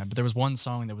top of my head, but there was one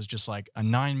song that was just like a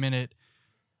 9-minute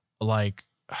like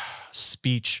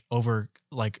speech over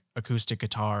like acoustic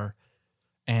guitar,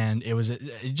 and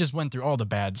it just went through all the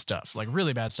bad stuff, like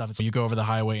really bad stuff. It's like you go over the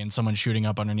highway and someone's shooting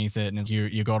up underneath it, and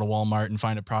you go to Walmart and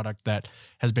find a product that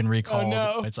has been recalled.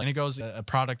 no. It's like, and it goes a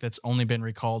product that's only been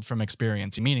recalled from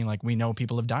experience, meaning like we know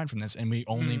people have died from this, and we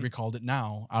only recalled it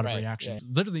now out of Right, reaction. right.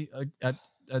 Literally,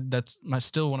 that's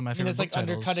still one of my I mean, favorite. it's like book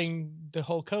titles. undercutting the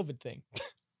whole COVID thing.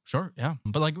 Sure, yeah,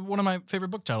 but like one of my favorite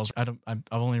book titles. I've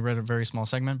only read a very small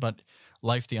segment, but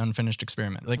Life: The Unfinished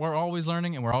Experiment. Like we're always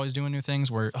learning and we're always doing new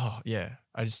things.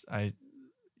 I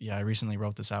recently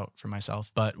wrote this out for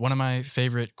myself. But one of my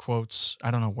favorite quotes,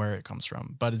 I don't know where it comes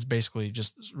from, but it's basically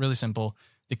just really simple.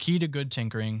 The key to good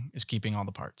tinkering is keeping all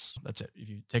the parts. That's it. If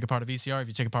you take apart a VCR, if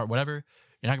you take apart whatever,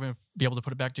 you're not going to be able to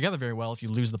put it back together very well if you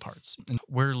lose the parts. And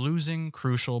we're losing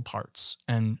crucial parts,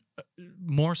 and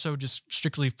more so just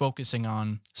strictly focusing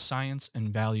on science and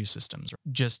value systems.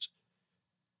 Just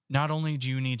not only do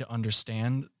you need to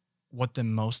understand what the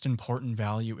most important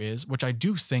value is, which I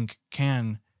do think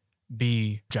can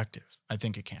be objective. I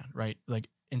think it can, right? Like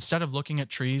instead of looking at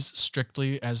trees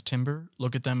strictly as timber,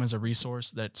 look at them as a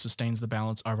resource that sustains the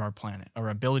balance of our planet, our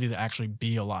ability to actually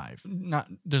be alive.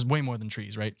 There's way more than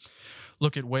trees, right?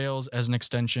 Look at whales as an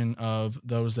extension of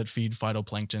those that feed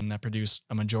phytoplankton that produce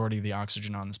a majority of the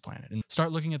oxygen on this planet. And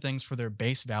start looking at things for their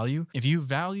base value. If you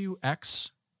value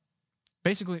X,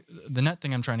 basically the net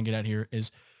thing I'm trying to get at here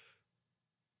is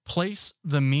place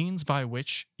the means by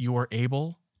which you are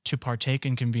able to partake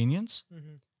in convenience.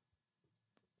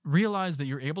 Realize that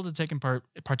you're able to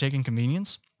partake in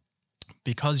convenience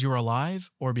because you're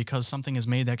alive or because something has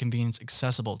made that convenience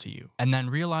accessible to you. And then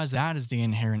realize that is the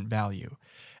inherent value.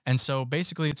 And so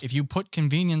basically, it's if you put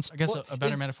convenience, I guess a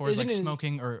better metaphor is like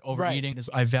smoking or overeating. Is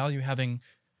I value having.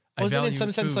 Wasn't in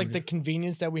some sense like the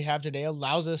convenience that we have today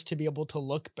allows us to be able to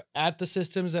look at the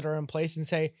systems that are in place and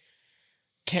say,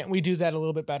 can't we do that a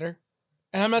little bit better?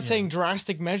 And I'm not saying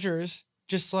drastic measures,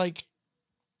 just 1%.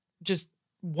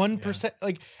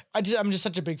 Like I'm just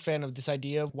such a big fan of this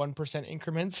idea of 1%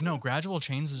 increments. No, gradual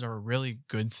changes are a really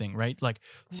good thing, right? Like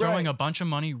throwing a bunch of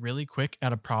money really quick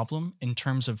at a problem in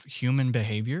terms of human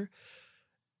behavior,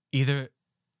 either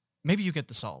maybe you get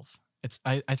the solve.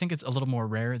 I think it's a little more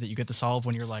rare that you get the solve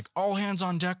when you're like all hands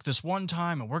on deck this one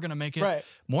time and we're gonna make it. Right.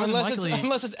 More than likely,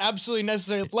 unless it's absolutely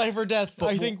necessary, life or death.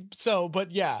 I think so,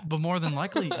 but yeah. But more than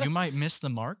likely, you might miss the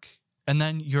mark. And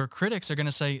then your critics are going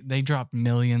to say they dropped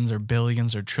millions or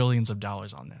billions or trillions of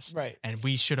dollars on this. Right. And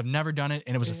we should have never done it.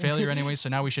 And it was a failure anyway. So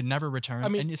now we should never return. I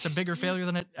mean, and it's a bigger failure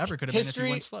than it ever could have been if you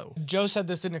went slow. Joe said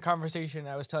this in a conversation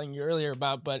I was telling you earlier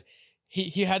about, but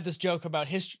he had this joke about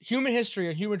human history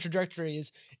and human trajectory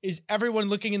is everyone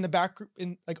looking in the back,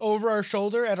 like over our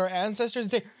shoulder at our ancestors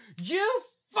and say, you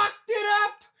fucked it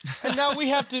up. And now we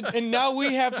have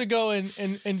to go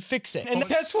and fix it. And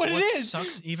that's what it is. What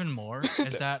sucks even more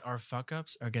is that our fuck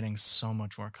ups are getting so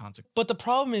much more consequence. But the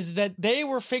problem is that they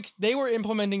were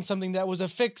implementing something that was a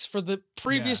fix for the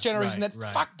previous generation that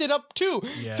fucked it up too.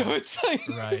 Yeah. So it's like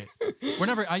we're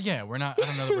not I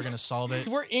don't know that we're gonna solve it.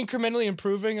 We're incrementally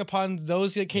improving upon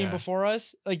those that came before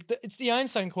us. Like it's the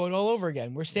Einstein quote all over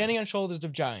again. We're standing on shoulders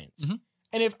of giants. Mm-hmm.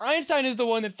 And if Einstein is the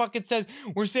one that fucking says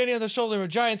we're standing on the shoulder of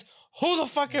giants, who the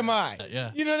fuck am I?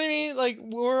 Yeah. You know what I mean? Like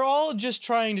we're all just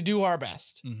trying to do our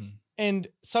best. Mm-hmm. And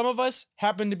some of us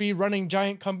happen to be running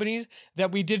giant companies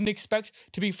that we didn't expect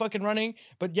to be fucking running,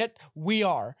 but yet we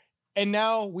are. And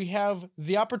now we have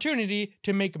the opportunity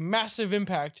to make massive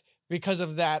impact because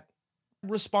of that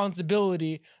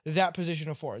responsibility that position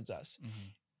affords us. Mm-hmm.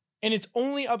 And it's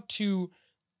only up to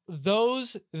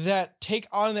those that take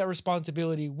on that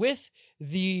responsibility with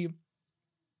the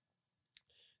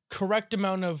correct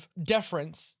amount of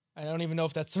deference. I don't even know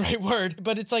if that's the right word,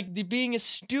 but it's like being a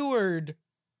steward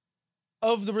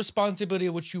of the responsibility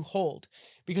of which you hold.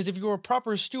 Because if you're a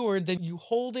proper steward, then you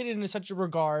hold it in such a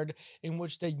regard in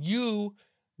which that you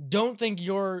don't think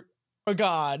you're a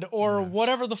god or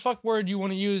whatever the fuck word you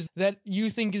want to use that you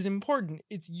think is important.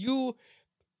 It's you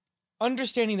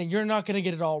understanding that you're not going to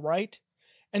get it all right.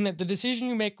 And that the decision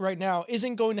you make right now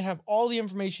isn't going to have all the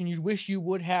information you wish you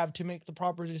would have to make the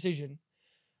proper decision.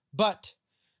 But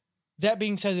that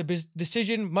being said, the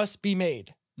decision must be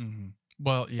made. Mm-hmm.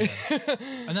 Well, yeah.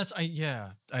 And that's,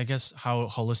 I guess how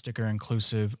holistic or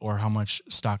inclusive or how much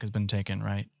stock has been taken,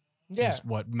 right? Yeah. Is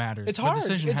what matters. It's The hard.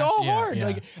 decision It's has- all yeah, hard. yeah.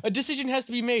 Like a decision has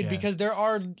to be made Yeah. because there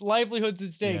are livelihoods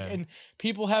at stake Yeah. and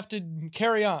people have to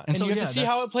carry on. And so, you have to see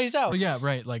how it plays out. Well, yeah,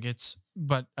 right. Like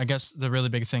but I guess the really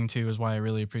big thing too is why I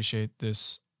really appreciate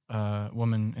this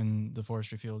woman in the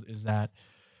forestry field is that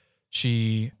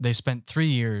they spent 3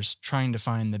 years trying to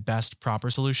find the best proper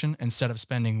solution instead of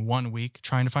spending 1 week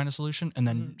trying to find a solution and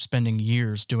then spending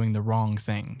years doing the wrong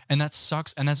thing. And that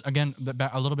sucks. And that's, again,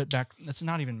 a little bit back. That's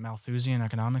not even Malthusian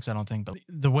economics, I don't think. But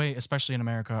the way, especially in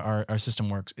America, our system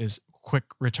works is quick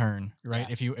return, right?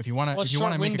 Yeah. If you want Well, to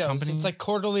make windows. a company, It's like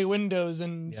quarterly windows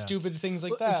and Yeah. stupid things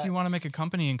like Well, that. if you want to make a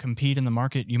company and compete in the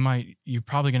market, you're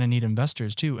probably going to need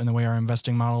investors too. And the way our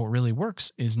investing model really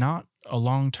works is not a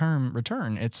long-term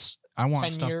return. It's, I want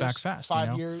 10 stuff years, back fast.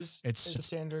 5 years It's is the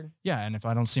standard. Yeah. And if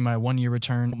I don't see my 1 year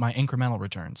return, my incremental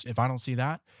returns, if I don't see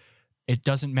that, it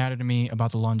doesn't matter to me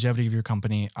about the longevity of your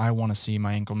company. I want to see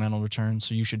my incremental return.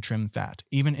 So you should trim fat.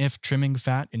 Even if trimming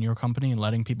fat in your company and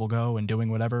letting people go and doing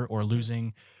whatever, or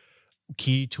losing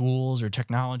key tools or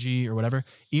technology or whatever,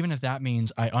 even if that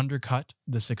means I undercut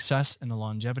the success and the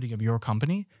longevity of your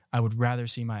company, I would rather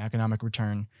see my economic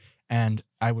return. And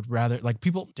I would rather, like,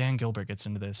 Dan Gilbert gets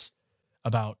into this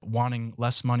about wanting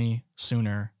less money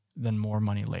sooner than more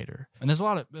money later. And there's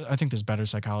I think there's better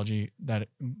psychology that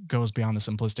goes beyond the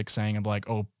simplistic saying of like,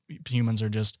 oh, humans are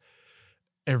just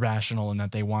irrational and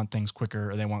that they want things quicker,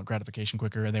 or they want gratification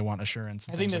quicker, or they want assurance.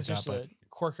 I think that's just a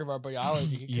quirk of our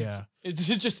biology. 'cause Yeah. It's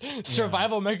just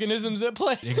survival mechanisms at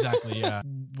play. Exactly. Yeah.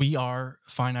 We are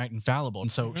finite and fallible.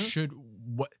 And so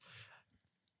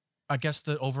I guess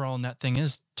the overall net thing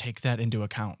is take that into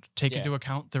account. Take into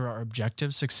account there are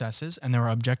objective successes and there are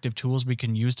objective tools we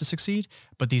can use to succeed,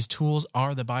 but these tools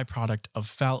are the byproduct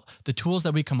of the tools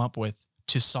that we come up with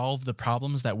to solve the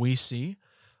problems that we see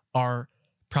are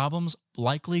problems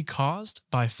likely caused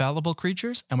by fallible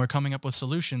creatures, and we're coming up with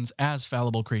solutions as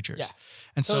fallible creatures. Yeah.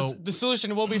 And so the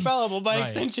solution will be fallible by Right.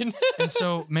 extension. And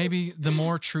so maybe the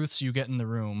more truths you get in the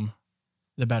room,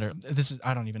 the better.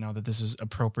 I don't even know that this is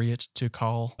appropriate to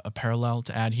call a parallel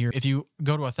to add here. If you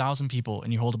go to 1,000 people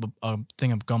and you hold up a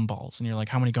thing of gumballs and you're like,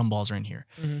 how many gumballs are in here?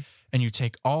 And you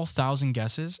take all 1,000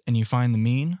 guesses and you find the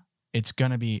mean, it's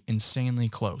going to be insanely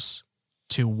close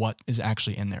to what is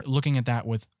actually in there. Looking at that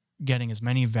with getting as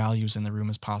many values in the room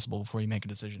as possible before you make a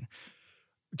decision.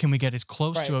 Can we get as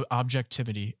close to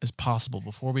objectivity as possible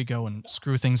before we go and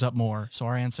screw things up more, so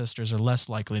our ancestors are less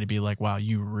likely to be like, wow,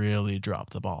 you really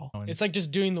dropped the ball? It's like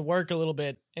just doing the work a little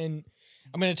bit. And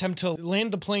I'm going to attempt to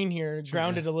land the plane here,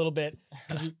 ground it a little bit,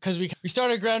 because we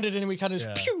started grounded and we kind of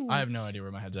just pew. I have no idea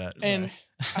where my head's at. And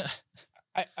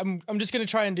I'm just going to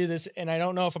try and do this, and I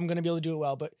don't know if I'm going to be able to do it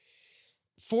well, but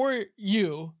for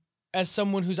you, as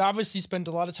someone who's obviously spent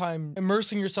a lot of time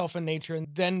immersing yourself in nature, and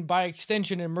then by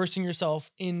extension, immersing yourself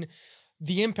in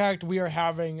the impact we are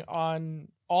having on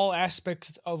all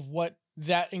aspects of what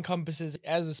that encompasses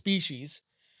as a species,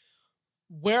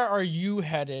 where are you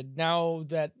headed now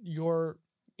that you're,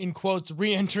 in quotes,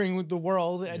 re-entering the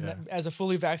world and as a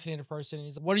fully vaccinated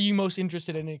person? What are you most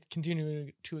interested in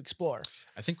continuing to explore?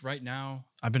 I think right now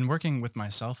I've been working with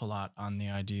myself a lot on the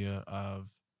idea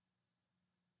of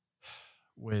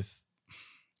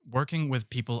working with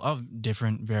people of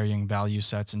different varying value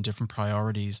sets and different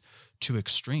priorities to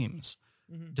extremes,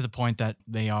 to the point that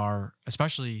they are,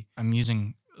 especially I'm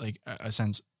using like a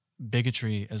sense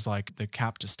bigotry as like the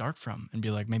cap to start from, and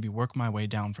be like, maybe work my way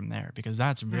down from there, because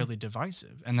that's really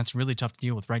divisive and that's really tough to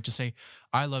deal with, right? To say,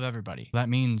 I love everybody. That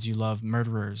means you love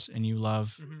murderers and you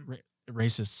love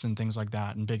racists and things like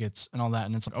that and bigots and all that.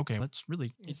 And it's like, okay, let's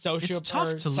really, it's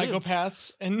tough to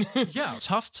psychopaths live. And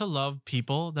tough to love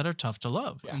people that are tough to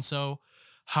love. Yeah. And so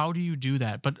how do you do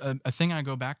that? But a thing I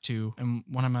go back to, and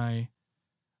one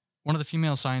of the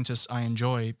female scientists I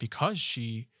enjoy, because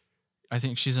I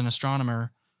think she's an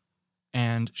astronomer,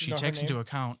 and she takes into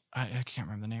account, I can't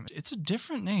remember the name. It's a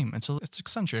different name. It's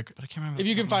eccentric, but I can't remember. If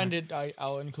you can find it,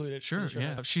 I'll include it. Sure.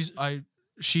 Yeah.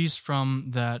 She's from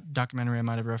that documentary I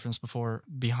might have referenced before,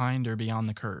 Behind or Beyond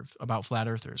the Curve, about flat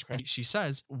earthers. Okay. She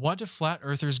says, what do flat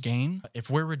earthers gain if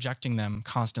we're rejecting them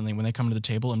constantly when they come to the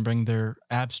table and bring their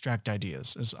abstract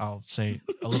ideas, as I'll say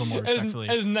a little more respectfully.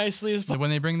 as nicely as possible. When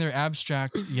they bring their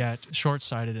abstract yet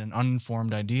short-sighted and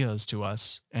uninformed ideas to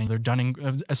us, and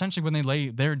they're essentially when they lay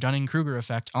their Dunning-Kruger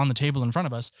effect on the table in front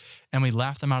of us and we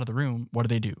laugh them out of the room, what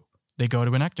do? They go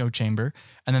to an echo chamber,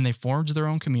 and then they forge their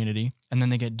own community, and then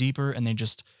they get deeper and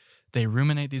they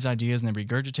ruminate these ideas and they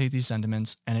regurgitate these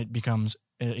sentiments, and it becomes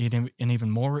an even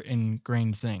more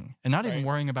ingrained thing. And not even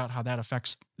worrying about how that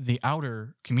affects the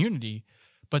outer community,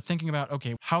 But thinking about,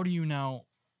 okay, how do you now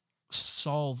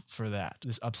solve for that,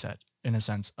 this upset in a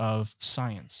sense of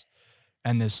science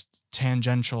and this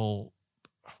tangential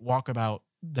walkabout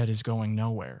that is going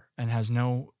nowhere and has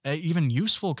no even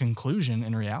useful conclusion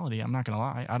in reality. I'm not going to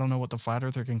lie. I don't know what the flat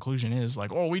earther conclusion is.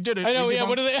 Like, oh, we did it. I know. We Yeah. debunked.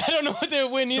 What are they? I don't know what they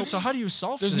win. So how do you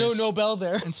solve There's for no this? Nobel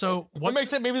there. And so What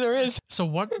makes it? Maybe there is. So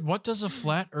what does a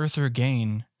flat earther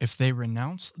gain if they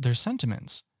renounce their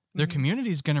sentiments? Their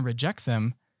community is going to reject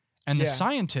them, and the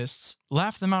scientists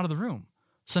laugh them out of the room.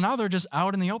 So now they're just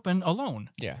out in the open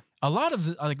alone. Yeah. A lot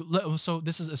of so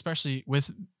this is especially with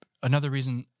another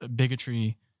reason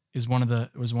bigotry was one of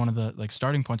the like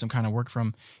starting points I'm kind of work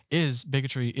from is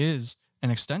bigotry is an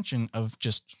extension of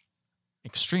just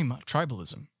extreme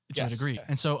tribalism to a degree.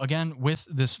 And so again, with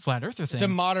this flat earther thing, It's a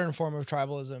modern form of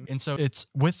tribalism. and so it's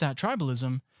with that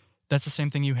tribalism, that's the same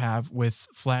thing you have with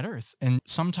flat earth. And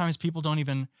sometimes people don't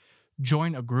even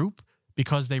join a group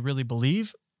because they really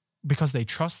believe, because they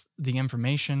trust the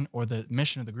information or the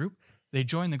mission of the group. They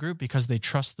join the group because they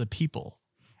trust the people.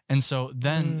 And so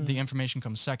then the information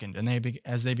comes second, and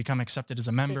as they become accepted as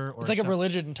a member, or It's like a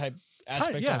religion type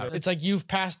aspect of it. It's like you've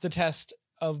passed the test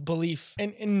of belief.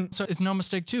 And so it's no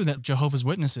mistake too that Jehovah's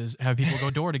Witnesses have people go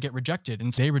door to get rejected,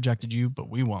 and they rejected you, but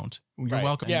we won't. You're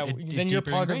welcome. Yeah, then you're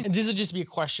deeper part of. ingrained. And this would just be a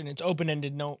question. It's open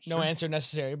ended. No answer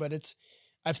necessary. But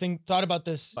I've thought about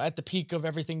this at the peak of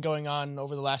everything going on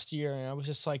over the last year, and I was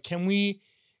just like, can we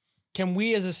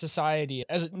as a society,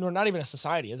 not even a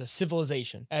society, as a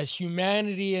civilization, as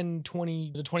humanity in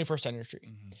the 21st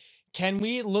century, can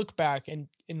we look back and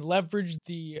leverage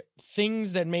the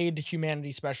things that made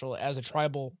humanity special as a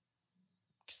tribal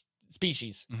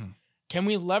species? Can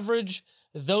we leverage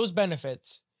those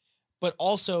benefits, but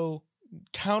also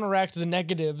counteract the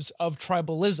negatives of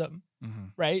tribalism?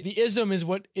 Right? The ism is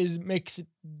what makes it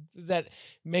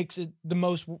the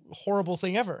most horrible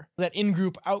thing ever. That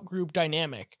in-group, out-group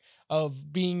dynamic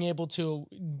of being able to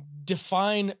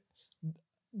define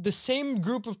the same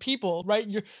group of people,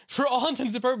 right? For all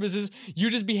intents and purposes, you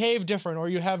just behave different, or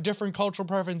you have different cultural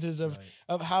preferences of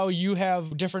how you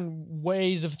have different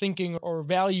ways of thinking or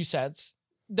value sets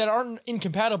that aren't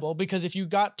incompatible, because if you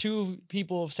got two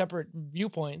people of separate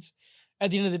viewpoints, at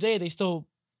the end of the day, they still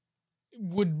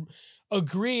would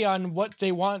agree on what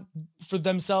they want for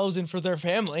themselves and for their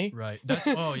family. Right.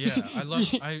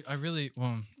 I really,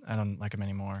 I don't like them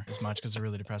anymore as much because they're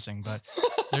really depressing, but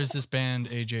there's this band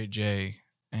H8J,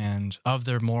 and of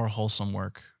their more wholesome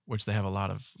work, which they have a lot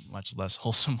of much less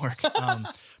wholesome work,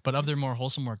 but of their more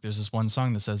wholesome work, there's this one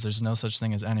song that says there's no such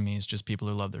thing as enemies, just people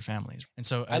who love their families. And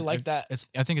so I like that.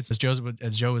 I think it's, as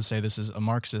Joe would say, this is a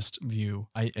Marxist view.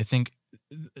 I think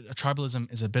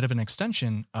tribalism is a bit of an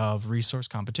extension of resource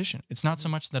competition. It's not so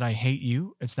much that I hate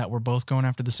you, it's that we're both going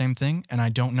after the same thing, and I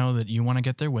don't know that you want to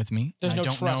get there with me. There's no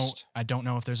trust. I don't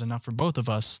know if there's enough for both of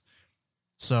us.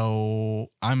 So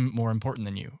I'm more important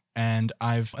than you. And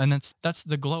that's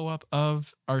the glow up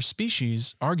of our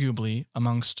species, arguably,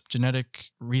 amongst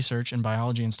genetic research and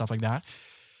biology and stuff like that,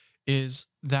 is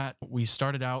that we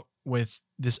started out with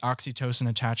this oxytocin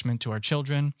attachment to our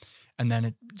children, and then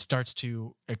it starts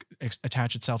to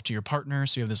attach itself to your partner.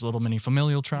 So you have this little mini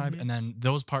familial tribe, and then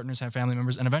those partners have family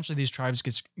members, and eventually these tribes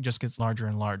just gets larger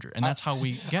and larger, and that's how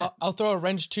we get. I'll throw a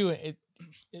wrench to it.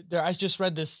 I just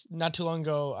read this not too long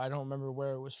ago. I don't remember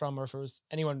where it was from or if it was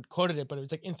anyone quoted it, but it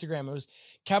was like Instagram. It was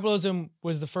capitalism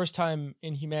was the first time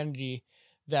in humanity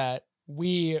that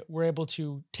we were able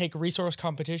to take resource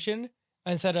competition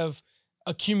instead of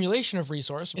accumulation of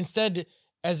resource. Instead,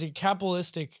 as a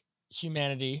capitalistic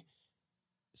humanity,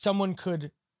 someone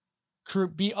could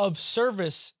be of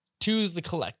service to the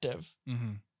collective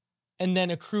and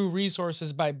then accrue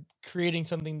resources by creating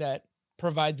something that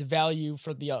provides value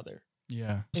for the other.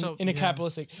 Yeah. In a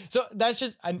capitalistic. So that's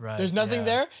just, there's nothing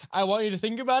there. I want you to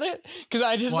think about it because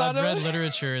I just I've read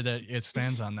literature that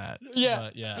expands on that. Yeah.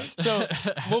 Yeah. So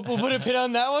we'll put a pin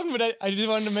on that one, but I just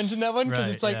wanted to mention that one because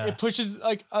it's like, it pushes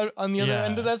like on the other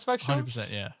end of that spectrum.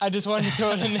 100%. Yeah. I just wanted to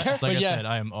throw it in there. Like I said,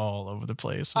 I am all over the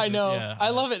place. I know. I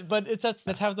love it, but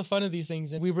that's half the fun of these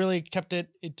things. And we really kept it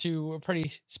to a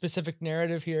pretty specific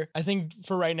narrative here. I think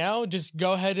for right now, just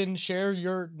go ahead and share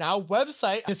your now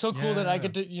website. It's so cool that I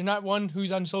get to, you're not one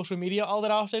who's on social media all that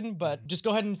often, but just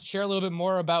go ahead and share a little bit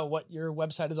more about what your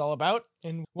website is all about.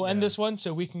 And we'll end this one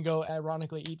so we can go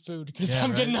ironically eat food because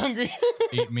I'm getting hungry.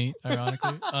 Eat meat,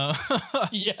 ironically.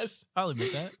 Yes. I'll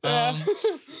admit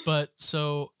that. But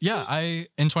so, in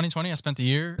 2020, I spent the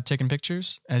year taking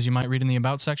pictures. As you might read in the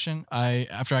About section,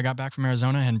 after I got back from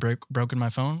Arizona, had broken my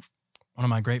phone. One of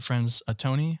my great friends,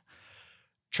 Tony,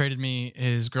 traded me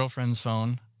his girlfriend's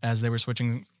phone as they were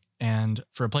switching and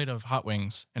for a plate of hot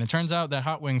wings. And it turns out that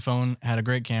hot wing phone had a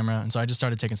great camera. And so I just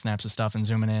started taking snaps of stuff and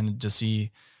zooming in to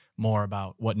see more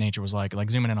about what nature was like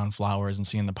zooming in on flowers and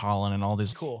seeing the pollen and all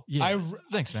this. Cool. Yeah.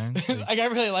 Thanks, man. Like, I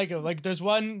really like them. Like, there's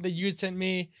one that you had sent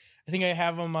me. I think I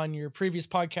have them on your previous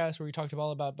podcast where we talked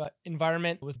about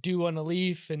environment with dew on a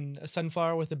leaf and a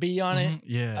sunflower with a bee on it.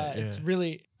 Yeah, It's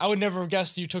really, I would never have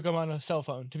guessed you took them on a cell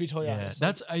phone, to be totally honest.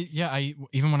 That's I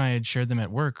even when I had shared them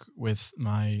at work with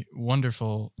my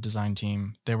wonderful design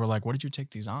team, they were like, "What did you take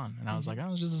these on?" And I was like, "Oh,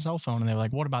 it was just a cell phone." And they were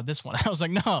like, "What about this one?" I was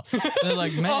like, "No." And they're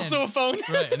like, "Man, also a phone."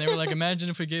 Right? And they were like, "Imagine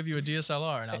if we gave you a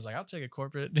DSLR." And I was like, "I'll take a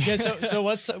corporate." Yeah. So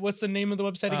what's the name of the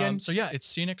website again? So yeah, it's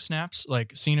Scenic Snaps,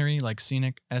 like scenery, like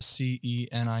scenic,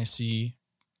 SCENIC.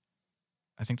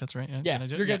 I think that's right. Yeah, Did I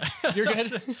do you're it? good. Yeah. You're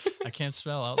good. I can't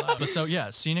spell out loud. But so yeah,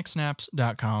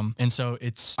 scenicsnaps.com. And so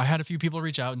I had a few people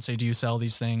reach out and say, "Do you sell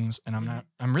these things?" And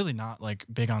I'm really not like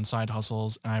big on side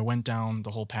hustles. And I went down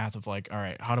the whole path of like, all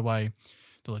right, how do I,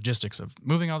 the logistics of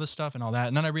moving all this stuff and all that.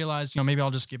 And then I realized, maybe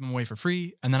I'll just give them away for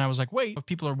free. And then I was like, wait, if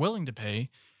people are willing to pay,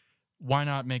 why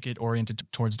not make it oriented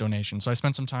towards donation? So I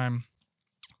spent some time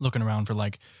looking around for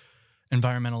like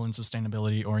environmental and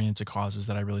sustainability oriented causes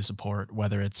that I really support,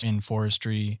 whether it's in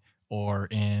forestry or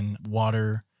in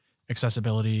water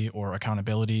accessibility or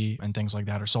accountability and things like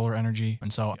that, or solar energy.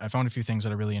 And so I found a few things that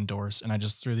I really endorse, and I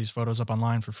just threw these photos up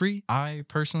online for free. I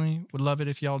personally would love it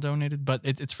if y'all donated, but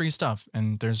it's free stuff.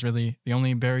 And there's really, the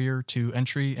only barrier to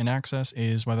entry and access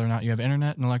is whether or not you have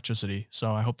internet and electricity.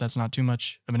 So I hope that's not too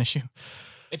much of an issue.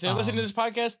 If they listen to this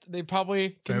podcast, they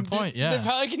probably can. Fair point, yeah. They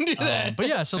probably can do that. But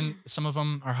yeah, so some of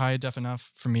them are high def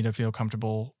enough for me to feel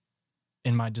comfortable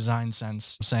in my design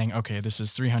sense, saying, okay, this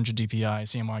is 300 DPI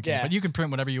CMYK, Yeah. but you can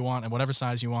print whatever you want and whatever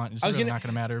size you want. It's really not going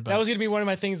to matter. But that was going to be one of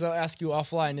my things I'll ask you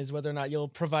offline, is whether or not you'll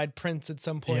provide prints at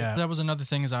some point. Yeah, that was another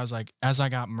thing. Is I was like, as I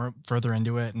got further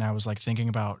into it, and I was like thinking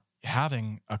about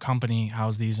having a company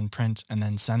house these in print and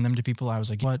then send them to people, I was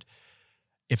like, what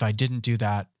if I didn't do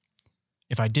that?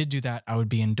 If I did do that, I would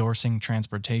be endorsing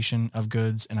transportation of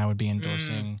goods, and I would be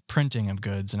endorsing printing of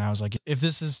goods. And I was like, if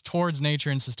this is towards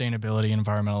nature and sustainability and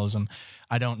environmentalism,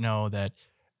 I don't know that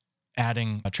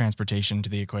adding a transportation to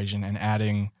the equation and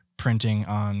adding printing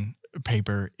on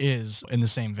paper is in the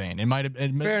same vein. It might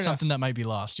have something that might be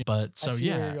lost, but so I see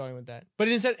yeah. where you're going with that. But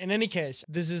in any case,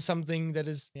 this is something that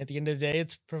is, at the end of the day,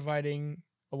 it's providing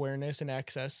awareness and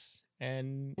access,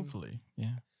 and Hopefully,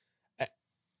 yeah.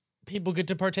 people get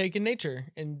to partake in nature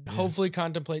and hopefully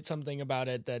contemplate something about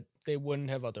it that they wouldn't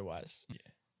have otherwise. Yeah.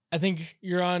 I think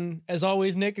you're on, as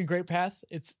always, Nick, a great path.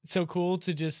 It's so cool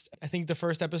to I think the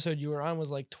first episode you were on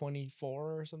was like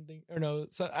 24 or something, or no,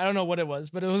 so I don't know what it was,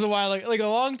 but it was a while, like a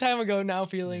long time ago now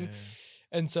feeling.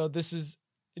 Yeah. And so this is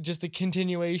just a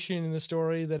continuation in the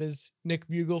story that is Nick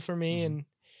Bugle for me. And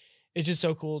it's just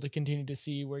so cool to continue to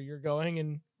see where you're going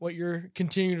and what you're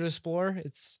continuing to explore.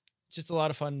 It's just a lot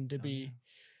of fun to be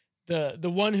the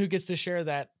one who gets to share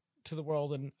that to the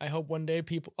world. And I hope one day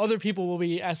other people will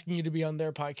be asking you to be on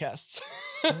their podcasts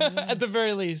at the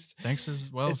very least. Thanks as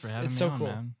well for having me so on, cool.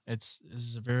 man. This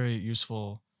is a very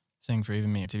useful thing for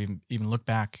even me to even look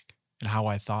back at how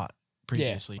I thought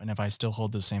previously, and if I still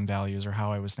hold the same values or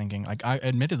how I was thinking. Like, I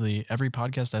admittedly, every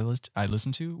podcast I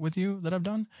listen to with you that I've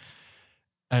done,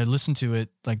 I listen to it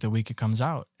like the week it comes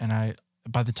out, and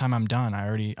by the time I'm done,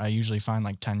 I usually find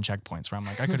like 10 checkpoints where I'm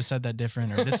like, I could have said that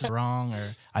different, or this is wrong, or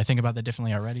I think about that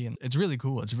differently already. And it's really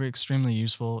cool. It's very extremely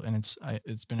useful, and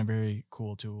it's been a very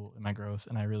cool tool in my growth,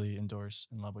 and I really endorse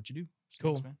and love what you do. So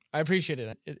Cool. thanks, man. I appreciate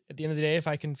it. At the end of the day, if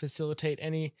I can facilitate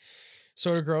any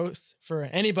sort of growth for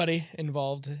anybody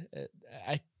involved,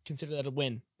 I consider that a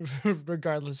win,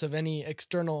 regardless of any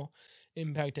external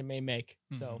impact it may make.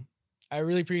 So I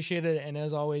really appreciate it. And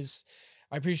as always,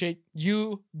 I appreciate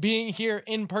you being here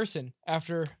in person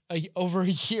after over a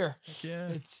year. Heck yeah.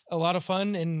 It's a lot of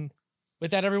fun. And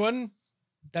with that, everyone,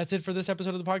 that's it for this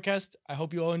episode of the podcast. I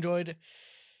hope you all enjoyed.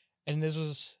 And this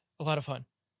was a lot of fun.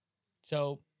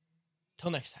 So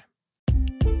till next time.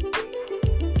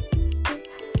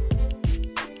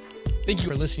 Thank you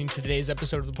for listening to today's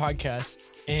episode of the podcast.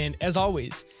 And as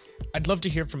always, I'd love to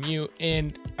hear from you.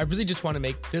 And I really just want to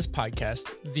make this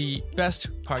podcast the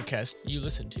best podcast you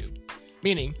listen to.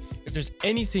 Meaning, if there's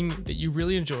anything that you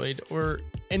really enjoyed or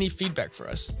any feedback for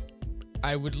us,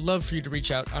 I would love for you to reach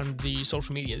out on the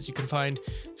social medias. You can find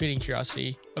Feeding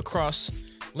Curiosity across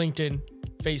LinkedIn,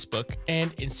 Facebook,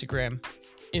 and Instagram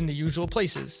in the usual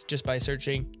places just by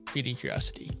searching Feeding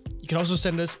Curiosity. You can also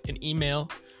send us an email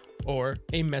or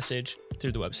a message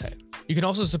through the website. You can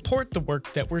also support the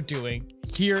work that we're doing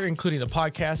here, including the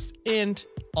podcast and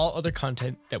all other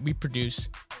content that we produce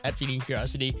at Feeding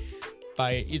Curiosity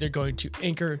by either going to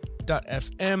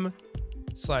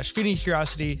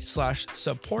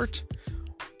anchor.fm/feedingcuriosity/support,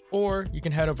 or you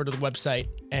can head over to the website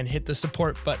and hit the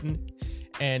support button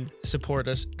and support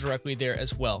us directly there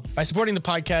as well. By supporting the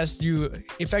podcast, you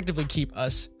effectively keep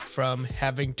us from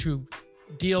having to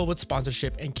deal with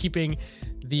sponsorship and keeping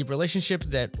the relationship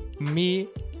that me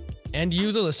and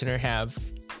you, the listener, have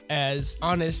as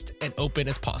honest and open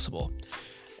as possible.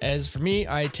 As for me,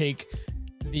 I take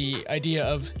the idea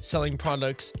of selling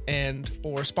products and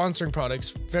or sponsoring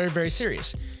products very, very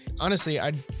serious. Honestly,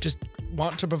 I just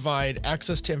want to provide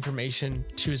access to information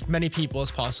to as many people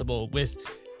as possible with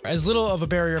as little of a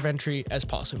barrier of entry as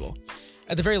possible.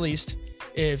 At the very least,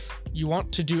 if you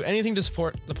want to do anything to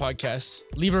support the podcast,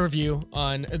 leave a review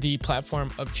on the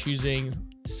platform of choosing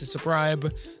to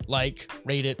subscribe, like,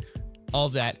 rate it, all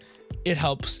of that. It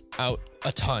helps out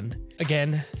a ton.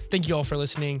 Again, thank you all for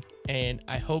listening, and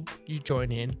I hope you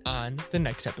join in on the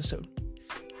next episode.